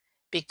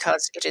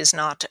because it is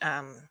not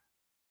a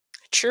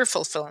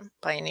cheerful film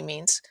by any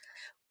means.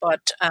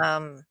 But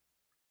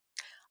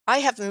I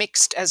have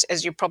mixed,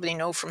 as you probably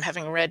know from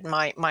having read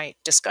my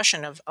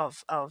discussion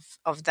of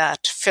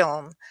that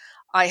film,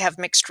 I have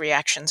mixed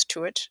reactions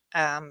to it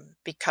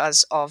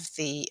because of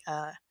the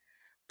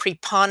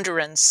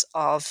preponderance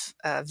of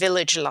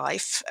village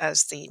life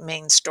as the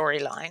main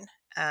storyline,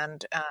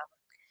 and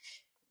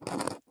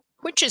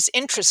which is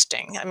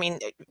interesting. I mean,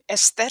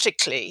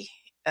 aesthetically,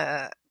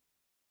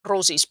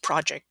 Rosi's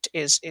project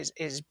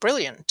is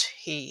brilliant.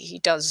 He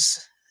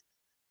does.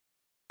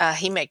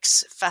 He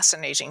makes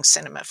fascinating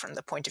cinema from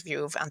the point of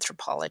view of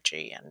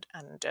anthropology and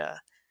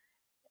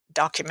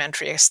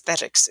documentary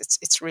aesthetics.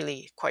 It's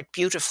really quite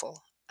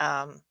beautiful.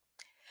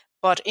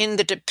 But in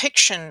the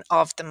depiction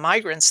of the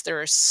migrants,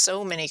 there are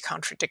so many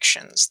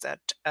contradictions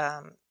that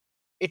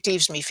it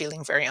leaves me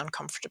feeling very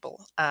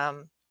uncomfortable.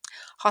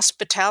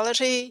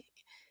 Hospitality,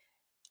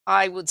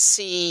 I would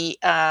see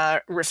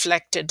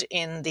reflected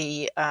in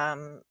the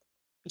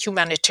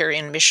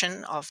humanitarian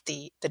mission of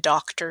the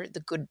doctor, the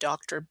good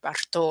doctor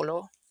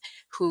Bartolo,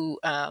 who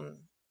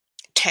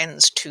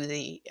tends to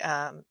the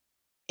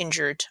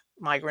injured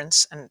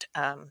migrants and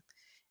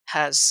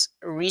has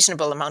a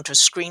reasonable amount of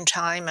screen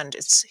time, and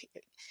it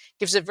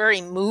gives a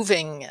very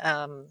moving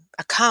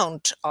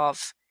account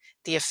of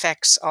the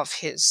effects of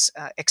his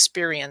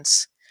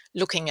experience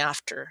looking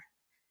after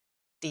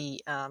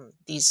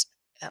these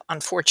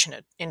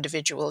unfortunate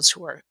individuals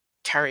who are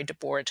carried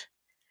aboard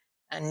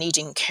and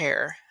needing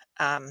care.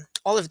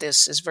 All of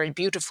this is very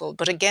beautiful,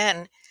 but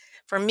again,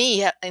 for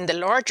me, in the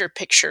larger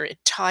picture,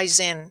 it ties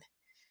in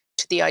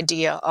to the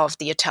idea of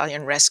the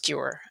Italian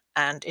rescuer,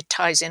 and it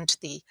ties into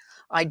the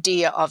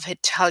idea of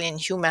Italian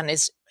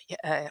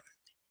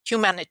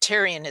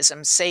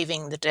humanitarianism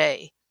saving the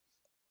day,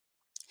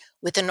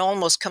 with an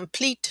almost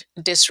complete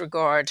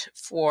disregard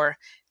for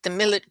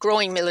the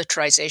growing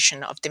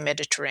militarization of the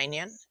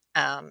Mediterranean,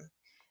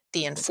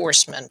 the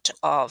enforcement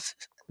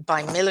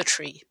by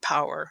military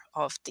power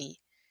of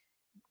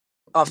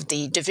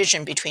the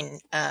division between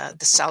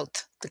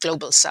the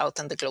global South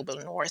and the global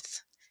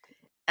North.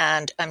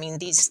 And I mean,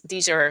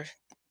 these are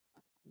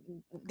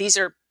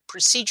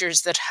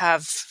procedures that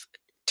have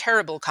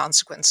terrible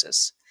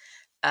consequences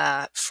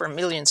for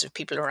millions of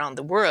people around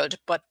the world.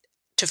 But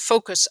to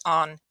focus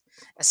on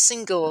a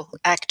single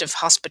act of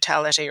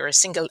hospitality or a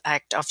single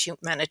act of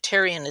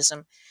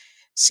humanitarianism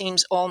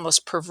seems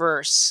almost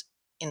perverse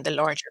in the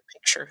larger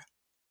picture.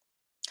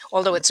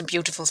 Although it's a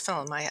beautiful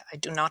film, I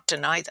do not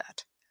deny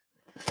that.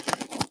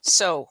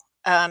 So,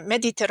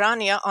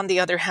 Mediterranea, on the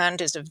other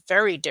hand, is a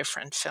very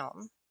different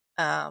film.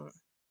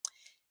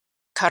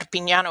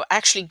 Carpignano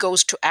actually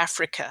goes to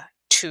Africa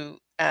to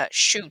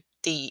shoot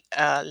the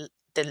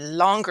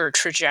longer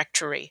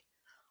trajectory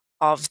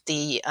of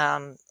the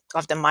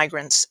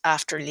migrants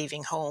after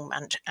leaving home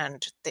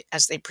and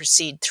as they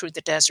proceed through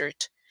the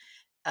desert.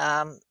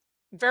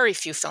 Very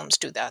few films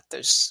do that.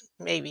 There's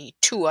maybe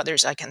two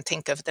others I can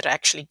think of that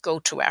actually go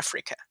to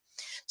Africa.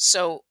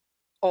 So,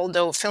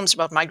 although films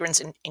about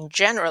migrants in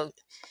general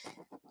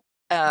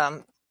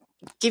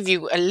give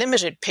you a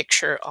limited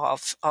picture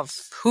of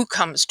who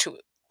comes to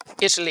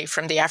Italy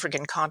from the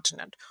African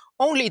continent,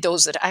 only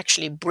those that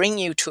actually bring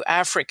you to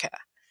Africa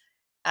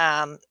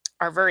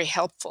are very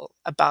helpful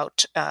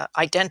about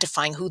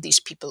identifying who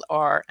these people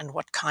are and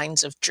what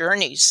kinds of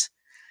journeys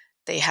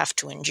they have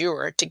to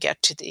endure to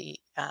get to the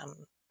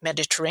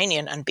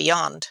Mediterranean and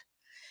beyond.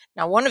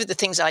 Now, one of the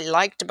things I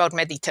liked about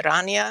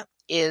Mediterranea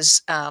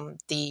is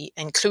the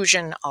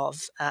inclusion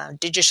of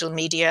digital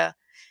media,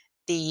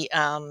 the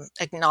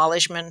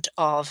acknowledgement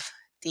of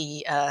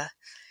the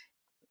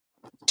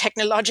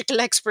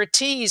technological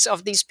expertise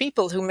of these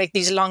people who make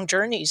these long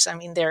journeys. I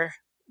mean, they're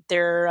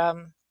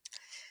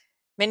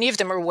many of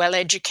them are well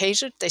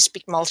educated. They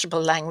speak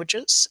multiple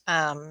languages.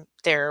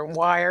 They're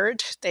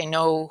wired. They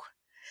know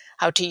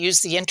how to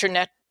use the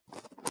internet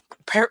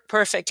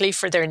perfectly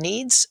for their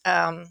needs.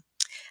 And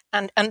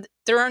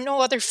there are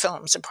no other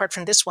films apart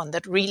from this one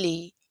that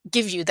really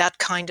give you that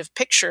kind of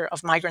picture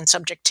of migrant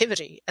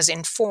subjectivity, as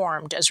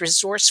informed, as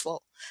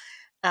resourceful,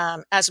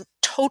 as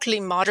totally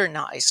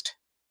modernized,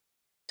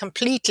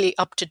 completely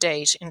up to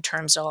date in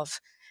terms of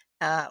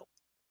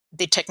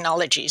the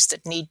technologies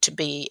that need to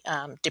be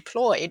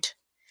deployed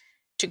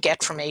to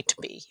get from A to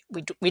B.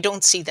 We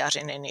don't see that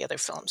in any other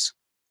films.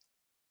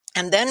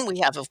 And then we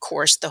have, of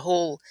course, the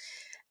whole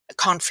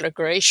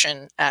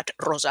conflagration at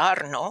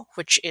Rosarno,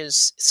 which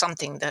is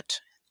something that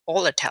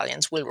all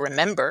Italians will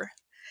remember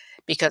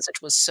because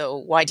it was so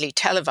widely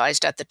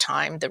televised at the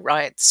time, the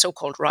riot, the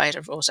so-called riot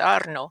of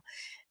Rosarno,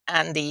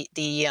 and the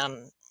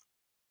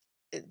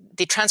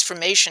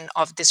transformation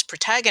of this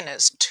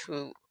protagonist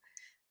who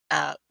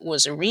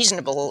was a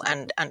reasonable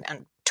and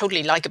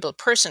totally likable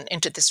person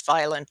into this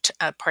violent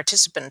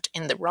participant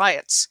in the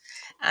riots.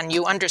 And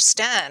you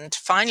understand,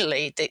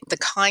 finally, the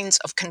kinds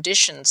of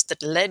conditions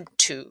that led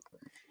to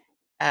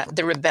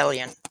the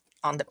rebellion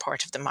on the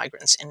part of the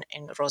migrants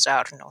in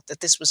Rosarno, that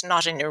this was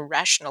not an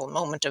irrational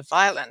moment of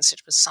violence.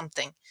 It was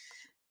something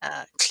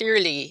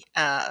clearly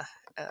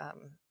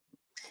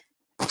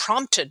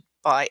prompted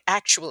by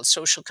actual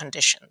social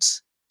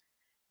conditions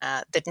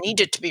that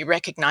needed to be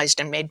recognized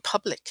and made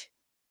public.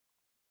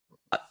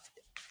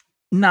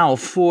 Now,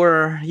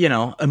 for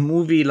a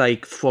movie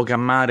like Fuoco a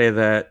Mare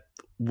that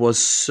was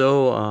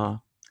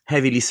so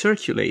heavily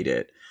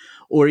circulated,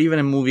 or even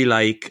a movie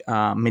like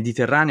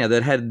Mediterranea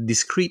that had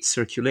discrete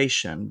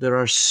circulation, there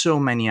are so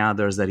many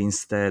others that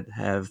instead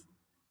have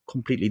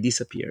completely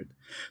disappeared.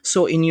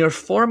 So in your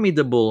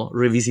formidable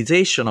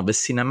revisitation of a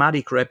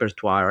cinematic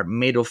repertoire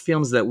made of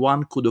films that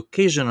one could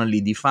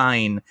occasionally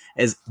define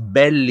as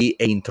belli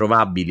e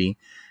introvabili,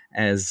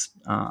 as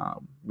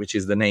which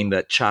is the name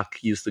that Chuck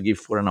used to give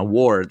for an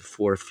award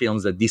for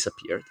films that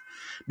disappeared,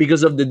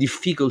 because of the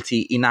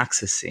difficulty in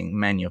accessing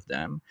many of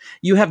them,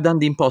 you have done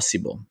the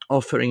impossible,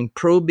 offering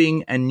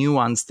probing and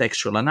nuanced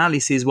textual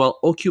analysis while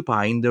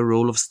occupying the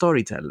role of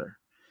storyteller.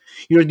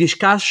 Your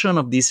discussion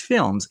of these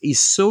films is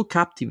so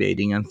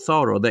captivating and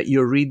thorough that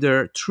your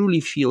reader truly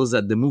feels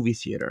at the movie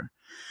theater.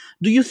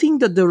 Do you think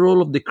that the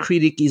role of the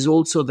critic is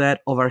also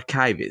that of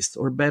archivist,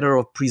 or better,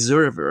 of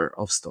preserver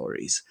of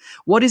stories?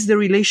 What is the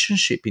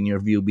relationship, in your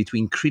view,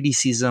 between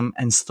criticism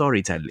and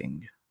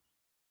storytelling?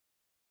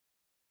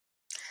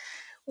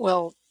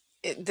 Well,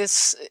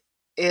 this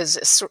is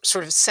a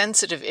sort of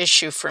sensitive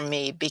issue for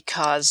me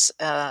because,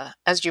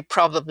 as you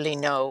probably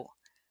know,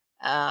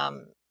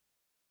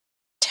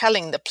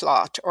 telling the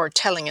plot or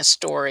telling a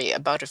story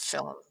about a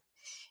film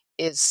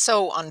is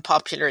so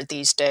unpopular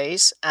these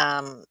days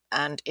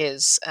and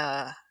is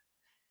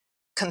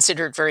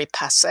considered very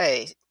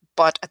passé.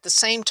 But at the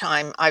same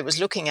time, I was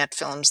looking at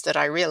films that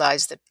I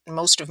realized that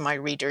most of my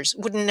readers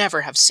would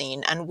never have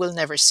seen and will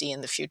never see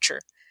in the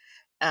future,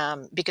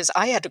 because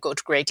I had to go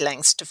to great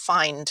lengths to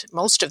find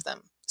most of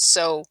them.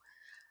 So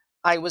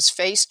I was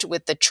faced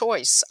with the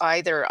choice.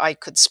 Either I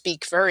could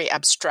speak very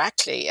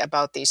abstractly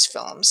about these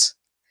films,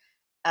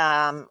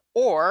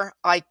 or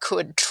I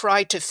could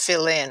try to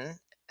fill in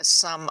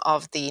some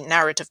of the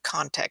narrative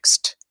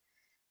context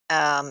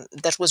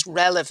that was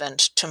relevant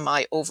to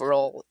my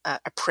overall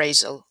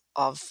appraisal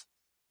of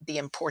the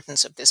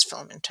importance of this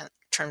film in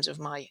terms of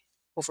my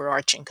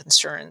overarching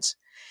concerns.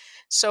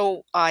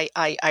 So I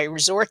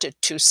resorted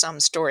to some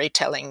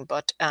storytelling,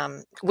 but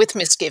with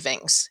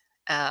misgivings.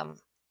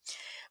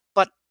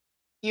 But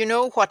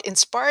what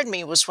inspired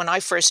me was when I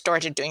first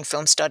started doing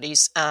film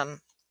studies,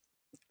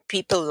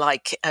 people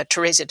like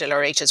Teresa de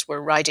Lauretis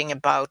were writing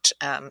about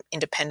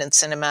independent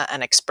cinema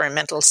and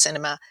experimental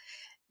cinema,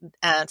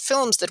 and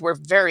films that were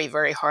very,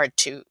 very hard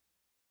to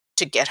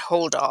get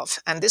hold of.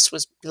 And this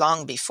was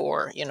long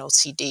before,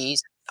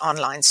 CDs,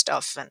 online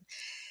stuff.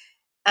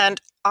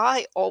 And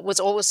I was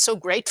always so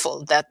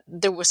grateful that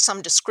there was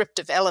some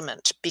descriptive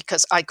element,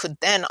 because I could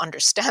then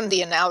understand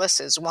the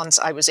analysis once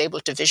I was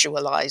able to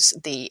visualize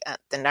the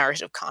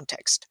narrative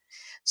context.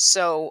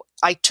 So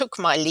I took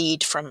my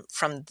lead from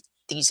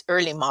these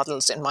early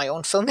models in my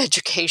own film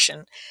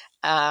education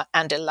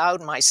and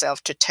allowed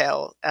myself to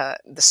tell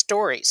the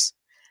stories.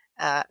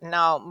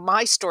 Now,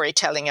 my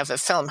storytelling of a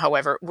film,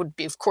 however, would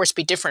of course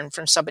be different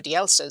from somebody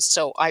else's.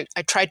 So I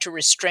tried to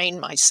restrain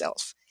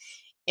myself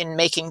in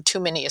making too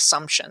many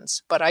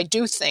assumptions. But I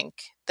do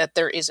think that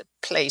there is a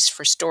place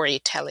for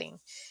storytelling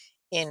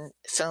in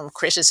film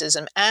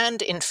criticism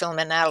and in film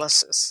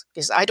analysis,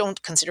 because I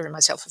don't consider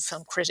myself a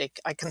film critic.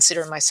 I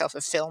consider myself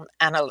a film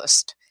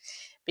analyst,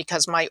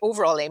 because my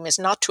overall aim is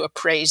not to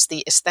appraise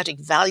the aesthetic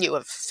value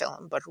of a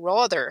film, but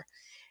rather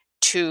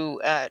to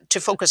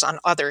focus on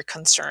other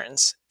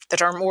concerns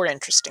that are more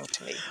interesting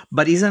to me.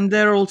 But isn't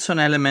there also an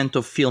element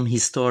of film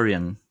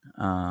historian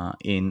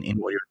in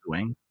what you're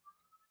doing?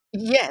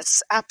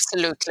 Yes,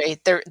 absolutely.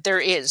 There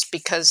is,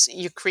 because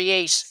you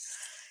create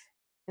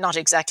not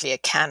exactly a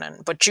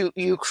canon, but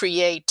you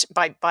create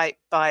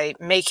by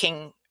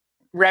making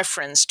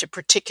reference to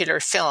particular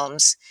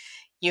films,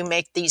 you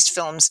make these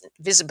films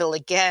visible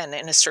again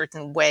in a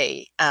certain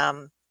way.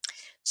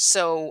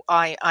 So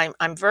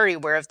I'm very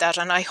aware of that,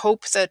 and I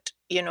hope that,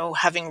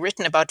 having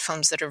written about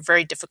films that are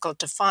very difficult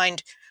to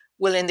find,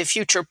 will in the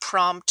future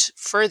prompt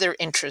further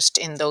interest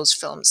in those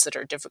films that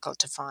are difficult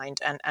to find,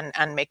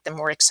 and make them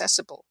more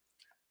accessible.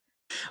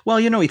 Well,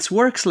 it's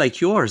works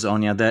like yours,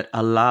 Anya, that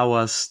allow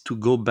us to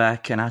go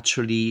back and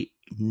actually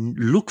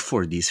look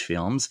for these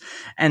films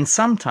and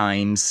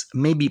sometimes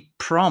maybe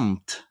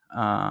prompt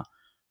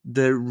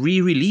the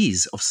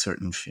re-release of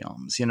certain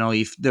films,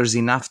 if there's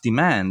enough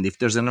demand, if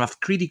there's enough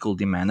critical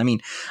demand. I mean,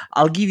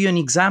 I'll give you an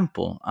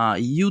example.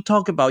 You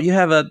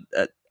have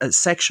a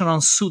section on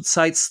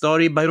Suicide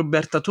Story by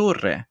Roberta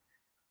Torre,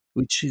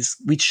 which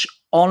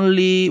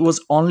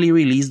was only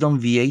released on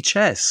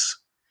VHS.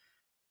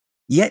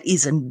 Yet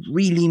it's a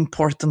really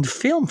important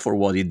film for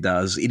what it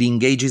does. It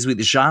engages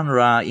with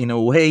genre in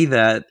a way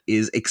that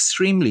is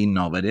extremely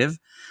innovative,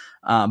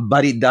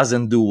 but it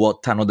doesn't do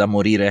what Tanno da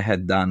Morire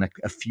had done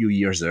a few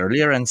years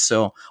earlier. And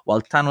so while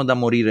Tanno da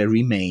Morire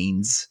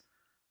remains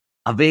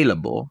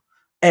available,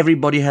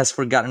 everybody has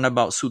forgotten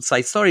about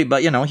Suicide Story.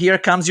 But, here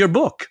comes your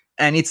book,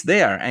 and it's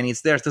there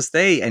to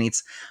stay. And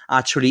it's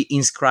actually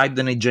inscribed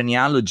in a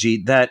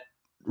genealogy that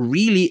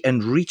really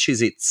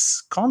enriches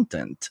its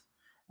content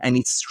and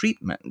its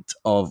treatment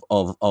of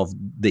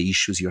the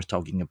issues you're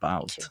talking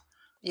about.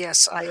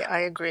 Yes, I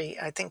agree.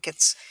 I think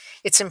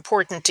it's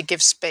important to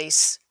give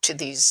space to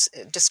these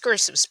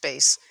discursive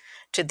space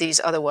to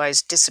these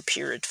otherwise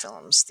disappeared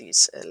films,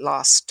 these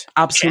lost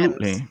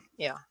Absolutely. gems.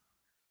 Yeah.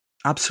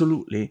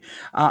 Absolutely.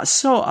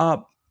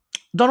 So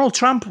Donald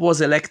Trump was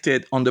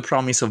elected on the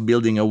promise of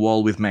building a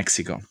wall with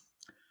Mexico.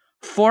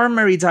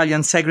 Former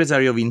Italian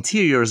Secretary of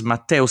Interior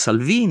Matteo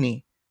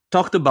Salvini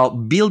talked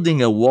about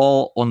building a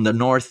wall on the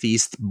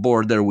northeast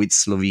border with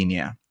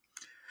Slovenia.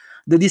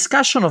 The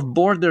discussion of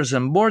borders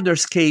and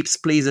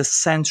borderscapes plays a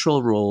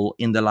central role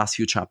in the last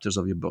few chapters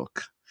of your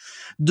book.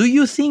 Do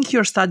you think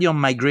your study on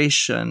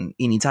migration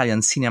in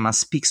Italian cinema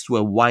speaks to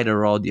a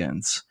wider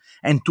audience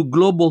and to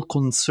global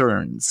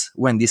concerns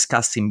when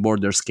discussing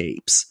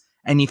borderscapes?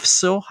 And if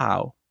so,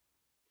 how?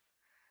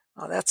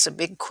 Oh, that's a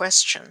big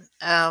question.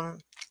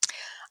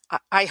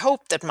 I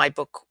hope that my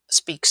book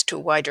speaks to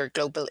wider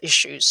global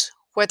issues.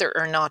 Whether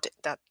or not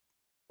that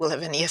will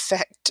have any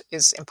effect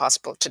is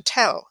impossible to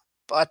tell.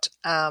 But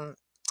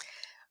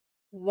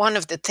one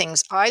of the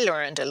things I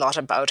learned a lot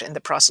about in the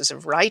process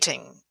of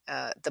writing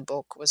the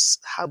book was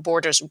how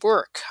borders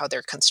work, how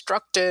they're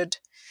constructed,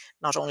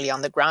 not only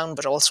on the ground,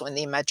 but also in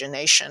the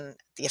imagination,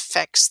 the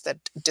effects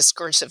that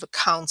discursive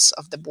accounts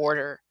of the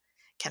border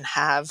can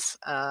have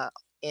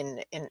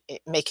in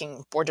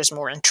making borders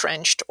more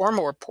entrenched or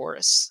more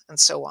porous,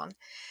 and so on.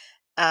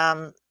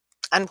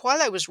 And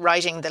while I was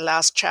writing the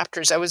last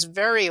chapters, I was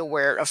very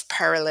aware of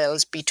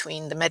parallels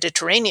between the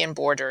Mediterranean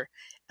border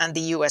and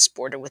the US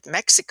border with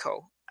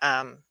Mexico.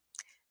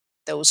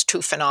 Those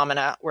two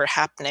phenomena were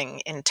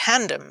happening in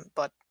tandem,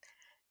 but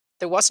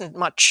there wasn't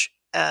much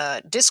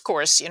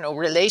discourse,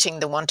 relating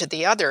the one to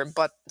the other.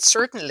 But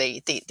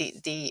certainly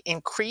the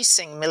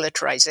increasing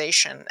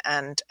militarization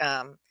and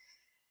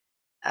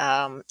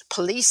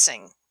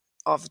policing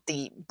of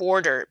the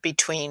border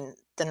between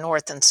the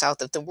north and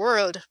south of the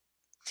world,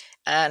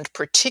 and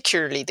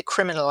particularly the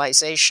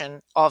criminalization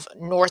of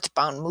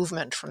northbound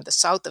movement from the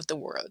south of the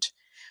world,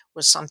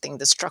 was something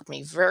that struck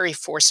me very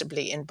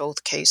forcibly in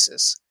both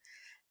cases.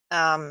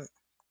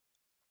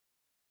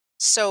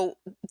 So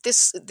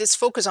this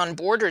focus on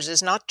borders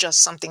is not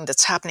just something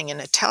that's happening in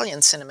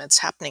Italian cinema; it's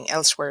happening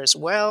elsewhere as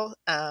well.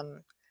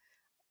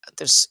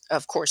 There's,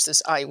 of course,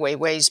 this Ai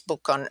Weiwei's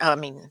book on,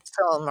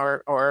 film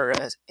or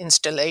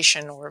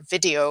installation or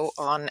video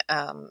on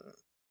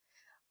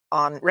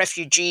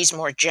refugees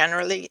more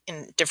generally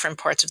in different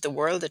parts of the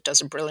world. It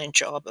does a brilliant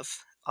job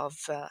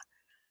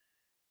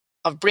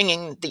of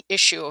bringing the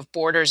issue of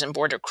borders and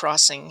border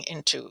crossing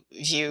into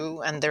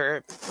view. And there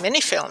are many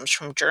films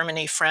from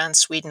Germany, France,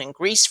 Sweden, and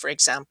Greece, for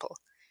example,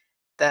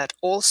 that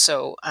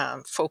also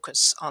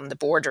focus on the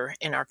border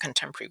in our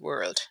contemporary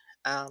world.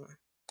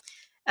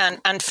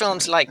 And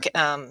films like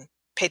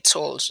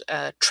Petzold's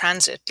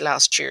Transit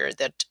last year,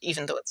 that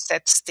even though it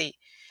sets the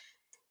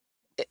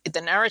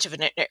narrative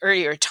in an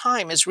earlier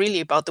time, is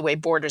really about the way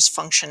borders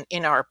function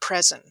in our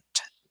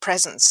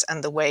presence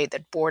and the way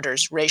that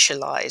borders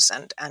racialize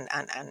and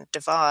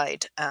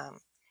divide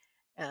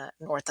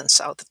north and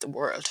south of the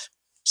world.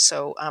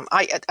 So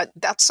I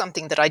that's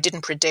something that I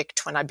didn't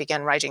predict when I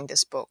began writing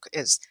this book,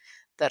 is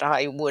that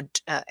I would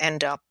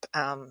end up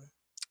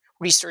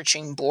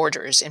researching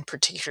borders in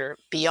particular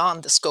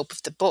beyond the scope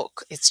of the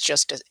book. It's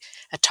just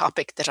a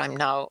topic that I'm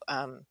now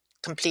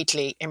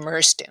completely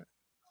immersed in.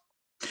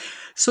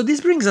 So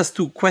this brings us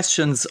to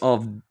questions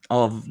of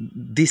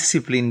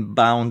disciplinary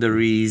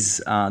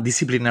boundaries,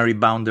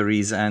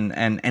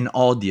 and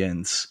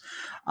audience.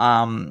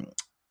 Um,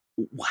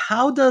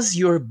 how does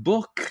your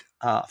book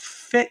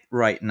fit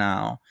right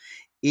now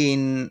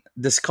in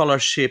the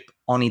scholarship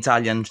on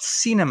Italian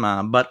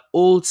cinema, but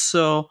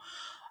also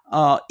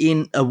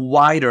in a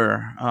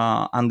wider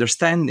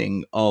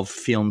understanding of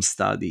film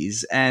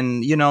studies?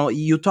 And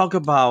you talk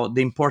about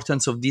the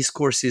importance of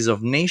discourses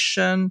of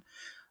nation,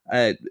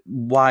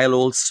 while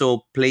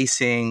also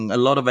placing a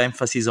lot of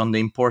emphasis on the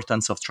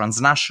importance of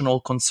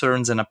transnational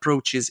concerns and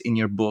approaches in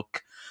your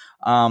book.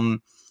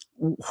 Um,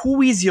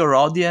 who is your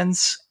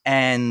audience,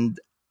 and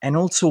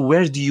also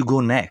where do you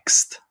go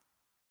next?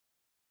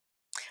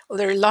 Well,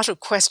 there are a lot of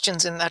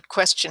questions in that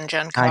question, I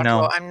know.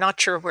 Giancarlo. I'm not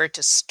sure where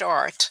to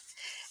start.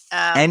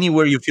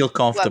 Anywhere you feel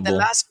Well, comfortable. the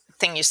last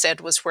thing you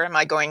said was, where am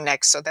I going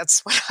next? So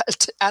that's what I'll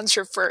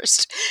answer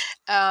first.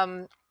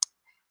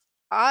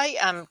 I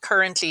am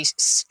currently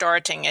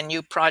starting a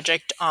new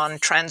project on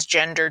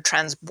transgender,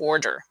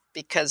 transborder,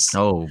 because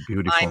Oh,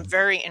 beautiful. I'm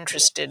very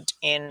interested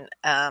in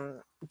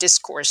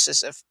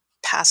discourses of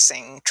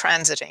passing,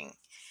 transiting,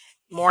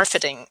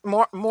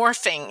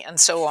 morphing, and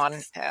so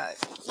on.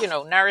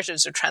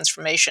 Narratives of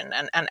transformation,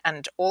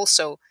 and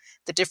also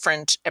the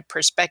different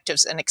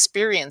perspectives and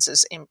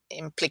experiences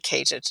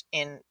implicated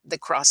in the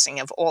crossing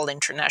of all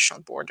international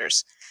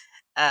borders.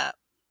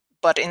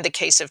 But in the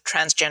case of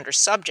transgender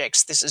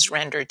subjects, this is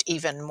rendered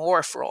even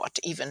more fraught,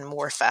 even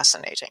more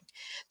fascinating.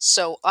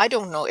 So I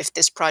don't know if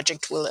this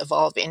project will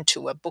evolve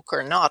into a book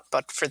or not,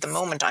 but for the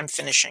moment, I'm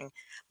finishing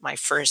my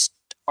first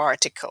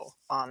article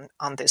on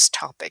this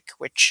topic,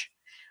 which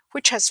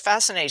has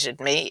fascinated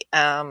me,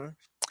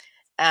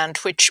 and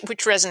which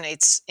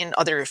resonates in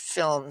other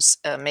films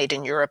made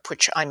in Europe,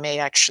 which I may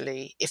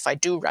actually, if I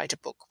do write a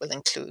book, will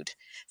include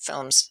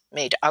films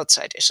made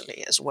outside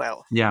Italy as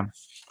well. Yeah.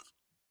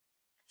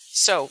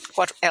 So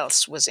what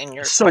else was in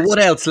your So question? what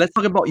else? Let's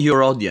talk about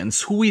your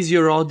audience. Who is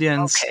your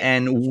audience, Okay.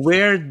 and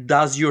where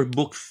does your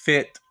book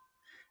fit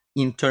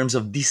in terms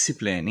of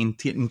discipline,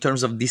 in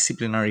terms of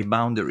disciplinary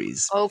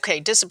boundaries? Okay,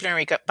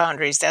 disciplinary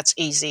boundaries, that's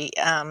easy.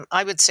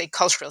 I would say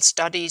cultural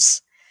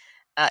studies,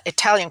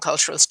 Italian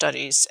cultural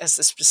studies as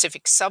the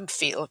specific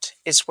subfield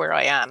is where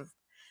I am.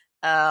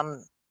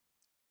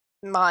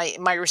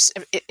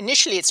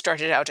 Initially it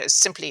started out as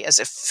simply as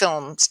a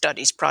film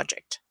studies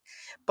project,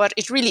 but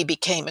it really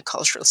became a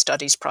cultural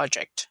studies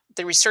project.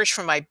 The research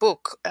for my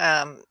book,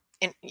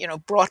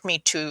 brought me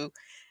to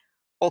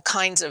all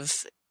kinds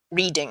of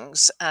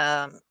readings,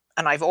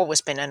 and I've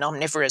always been an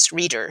omnivorous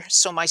reader.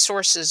 So my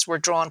sources were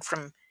drawn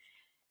from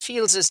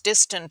fields as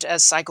distant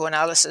as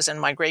psychoanalysis and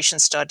migration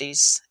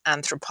studies,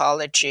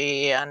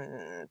 anthropology,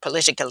 and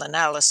political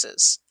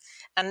analysis.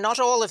 And not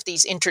all of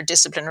these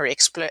interdisciplinary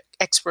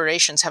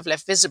explorations have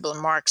left visible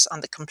marks on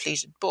the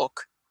completed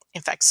book.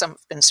 In fact, some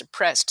have been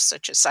suppressed,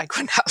 such as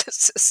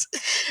psychoanalysis.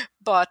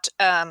 But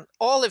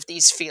all of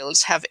these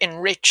fields have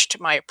enriched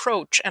my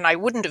approach, and I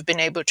wouldn't have been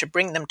able to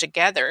bring them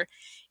together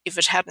if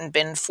it hadn't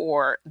been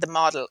for the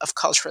model of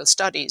cultural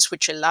studies,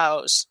 which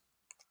allows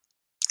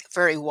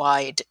very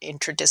wide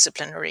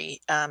interdisciplinary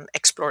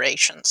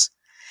explorations.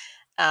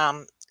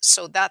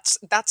 So that's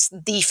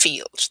the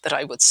field that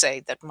I would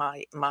say that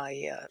my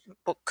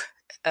book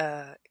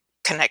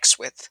connects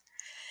with.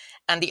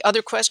 And the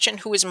other question,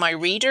 who is my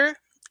reader?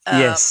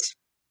 Yes.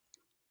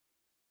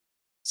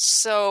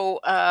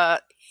 So,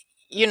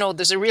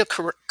 there's a real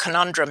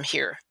conundrum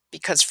here,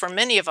 because for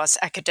many of us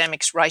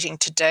academics writing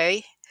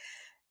today,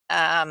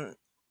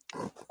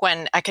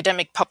 when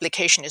academic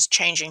publication is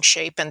changing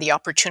shape and the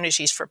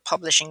opportunities for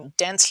publishing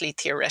densely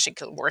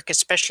theoretical work,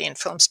 especially in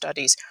film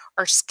studies,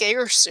 are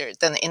scarcer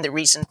than in the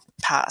recent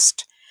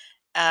past.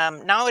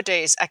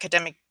 Nowadays,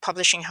 academic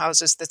publishing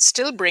houses that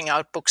still bring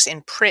out books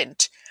in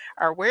print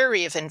are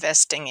wary of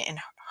investing in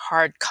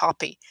hard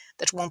copy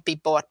that won't be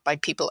bought by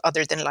people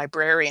other than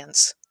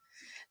librarians.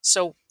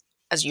 So,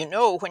 as you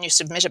know, when you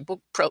submit a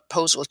book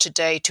proposal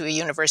today to a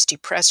university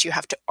press, you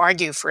have to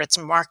argue for its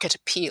market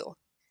appeal.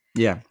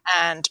 Yeah.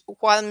 And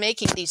while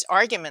making these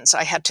arguments,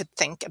 I had to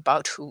think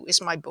about who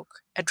is my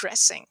book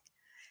addressing.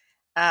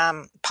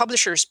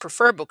 Publishers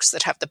prefer books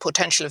that have the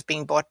potential of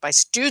being bought by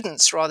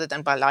students rather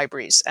than by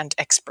libraries and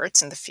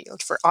experts in the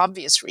field, for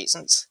obvious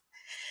reasons.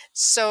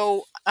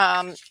 So,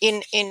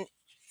 in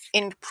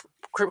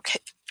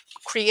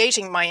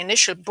creating my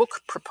initial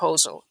book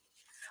proposal,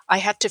 I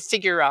had to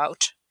figure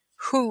out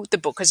who the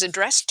book is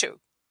addressed to.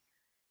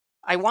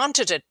 I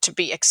wanted it to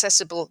be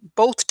accessible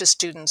both to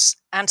students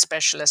and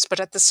specialists, but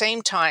at the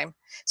same time,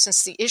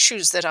 since the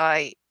issues that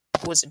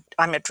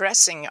I'm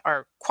addressing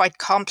are quite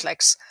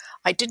complex,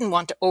 I didn't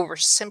want to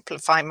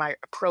oversimplify my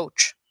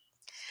approach.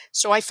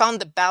 So I found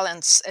the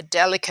balance a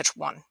delicate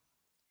one.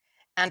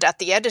 And at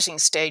the editing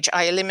stage,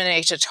 I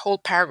eliminated whole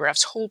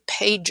paragraphs, whole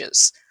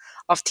pages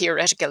of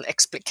theoretical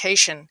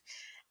explication,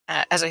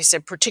 as I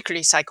said,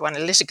 particularly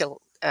psychoanalytical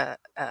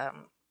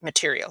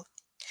material.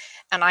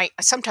 And I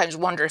sometimes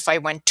wonder if I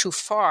went too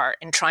far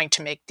in trying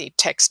to make the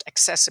text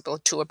accessible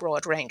to a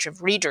broad range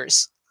of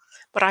readers.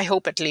 but I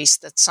hope at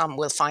least that some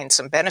will find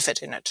some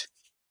benefit in it.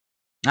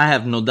 I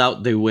have no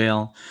doubt they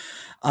will.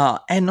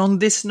 And on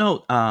this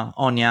note,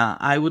 Anya,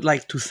 I would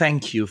like to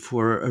thank you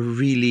for a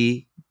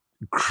really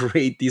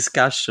great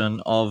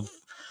discussion of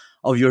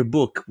your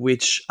book,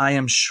 which I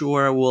am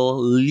sure will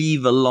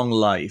live a long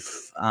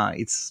life.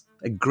 It's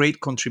a great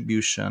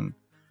contribution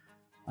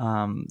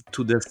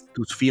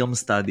to film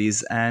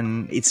studies,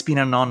 and it's been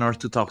an honor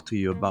to talk to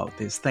you about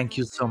this. Thank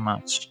you so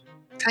much.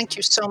 Thank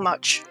you so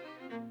much.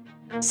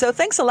 So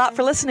thanks a lot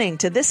for listening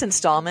to this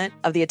installment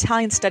of the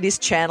Italian Studies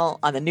channel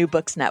on the New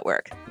Books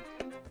Network.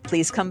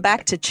 Please come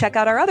back to check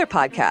out our other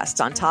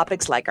podcasts on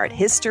topics like art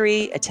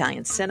history,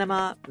 Italian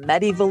cinema,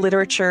 medieval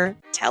literature,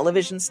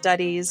 television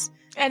studies,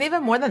 and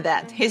even more than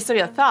that, history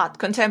of thought,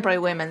 contemporary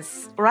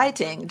women's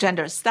writing,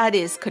 gender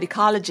studies,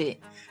 codicology,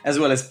 as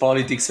well as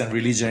politics and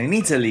religion in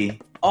Italy,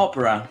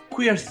 opera,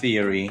 queer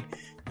theory,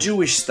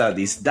 Jewish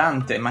studies,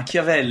 Dante,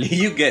 Machiavelli.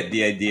 You get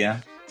the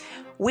idea.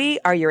 We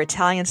are your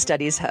Italian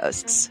Studies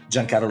hosts,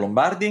 Giancarlo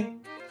Lombardi,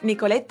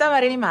 Nicoletta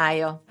Marini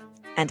Maio,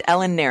 and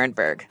Ellen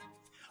Nierenberg.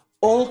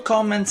 All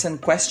comments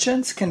and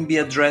questions can be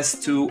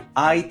addressed to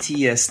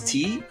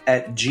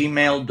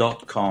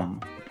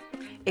itst@gmail.com.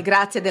 E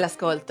grazie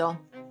dell'ascolto.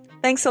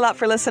 Thanks a lot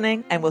for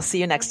listening, and we'll see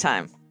you next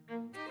time.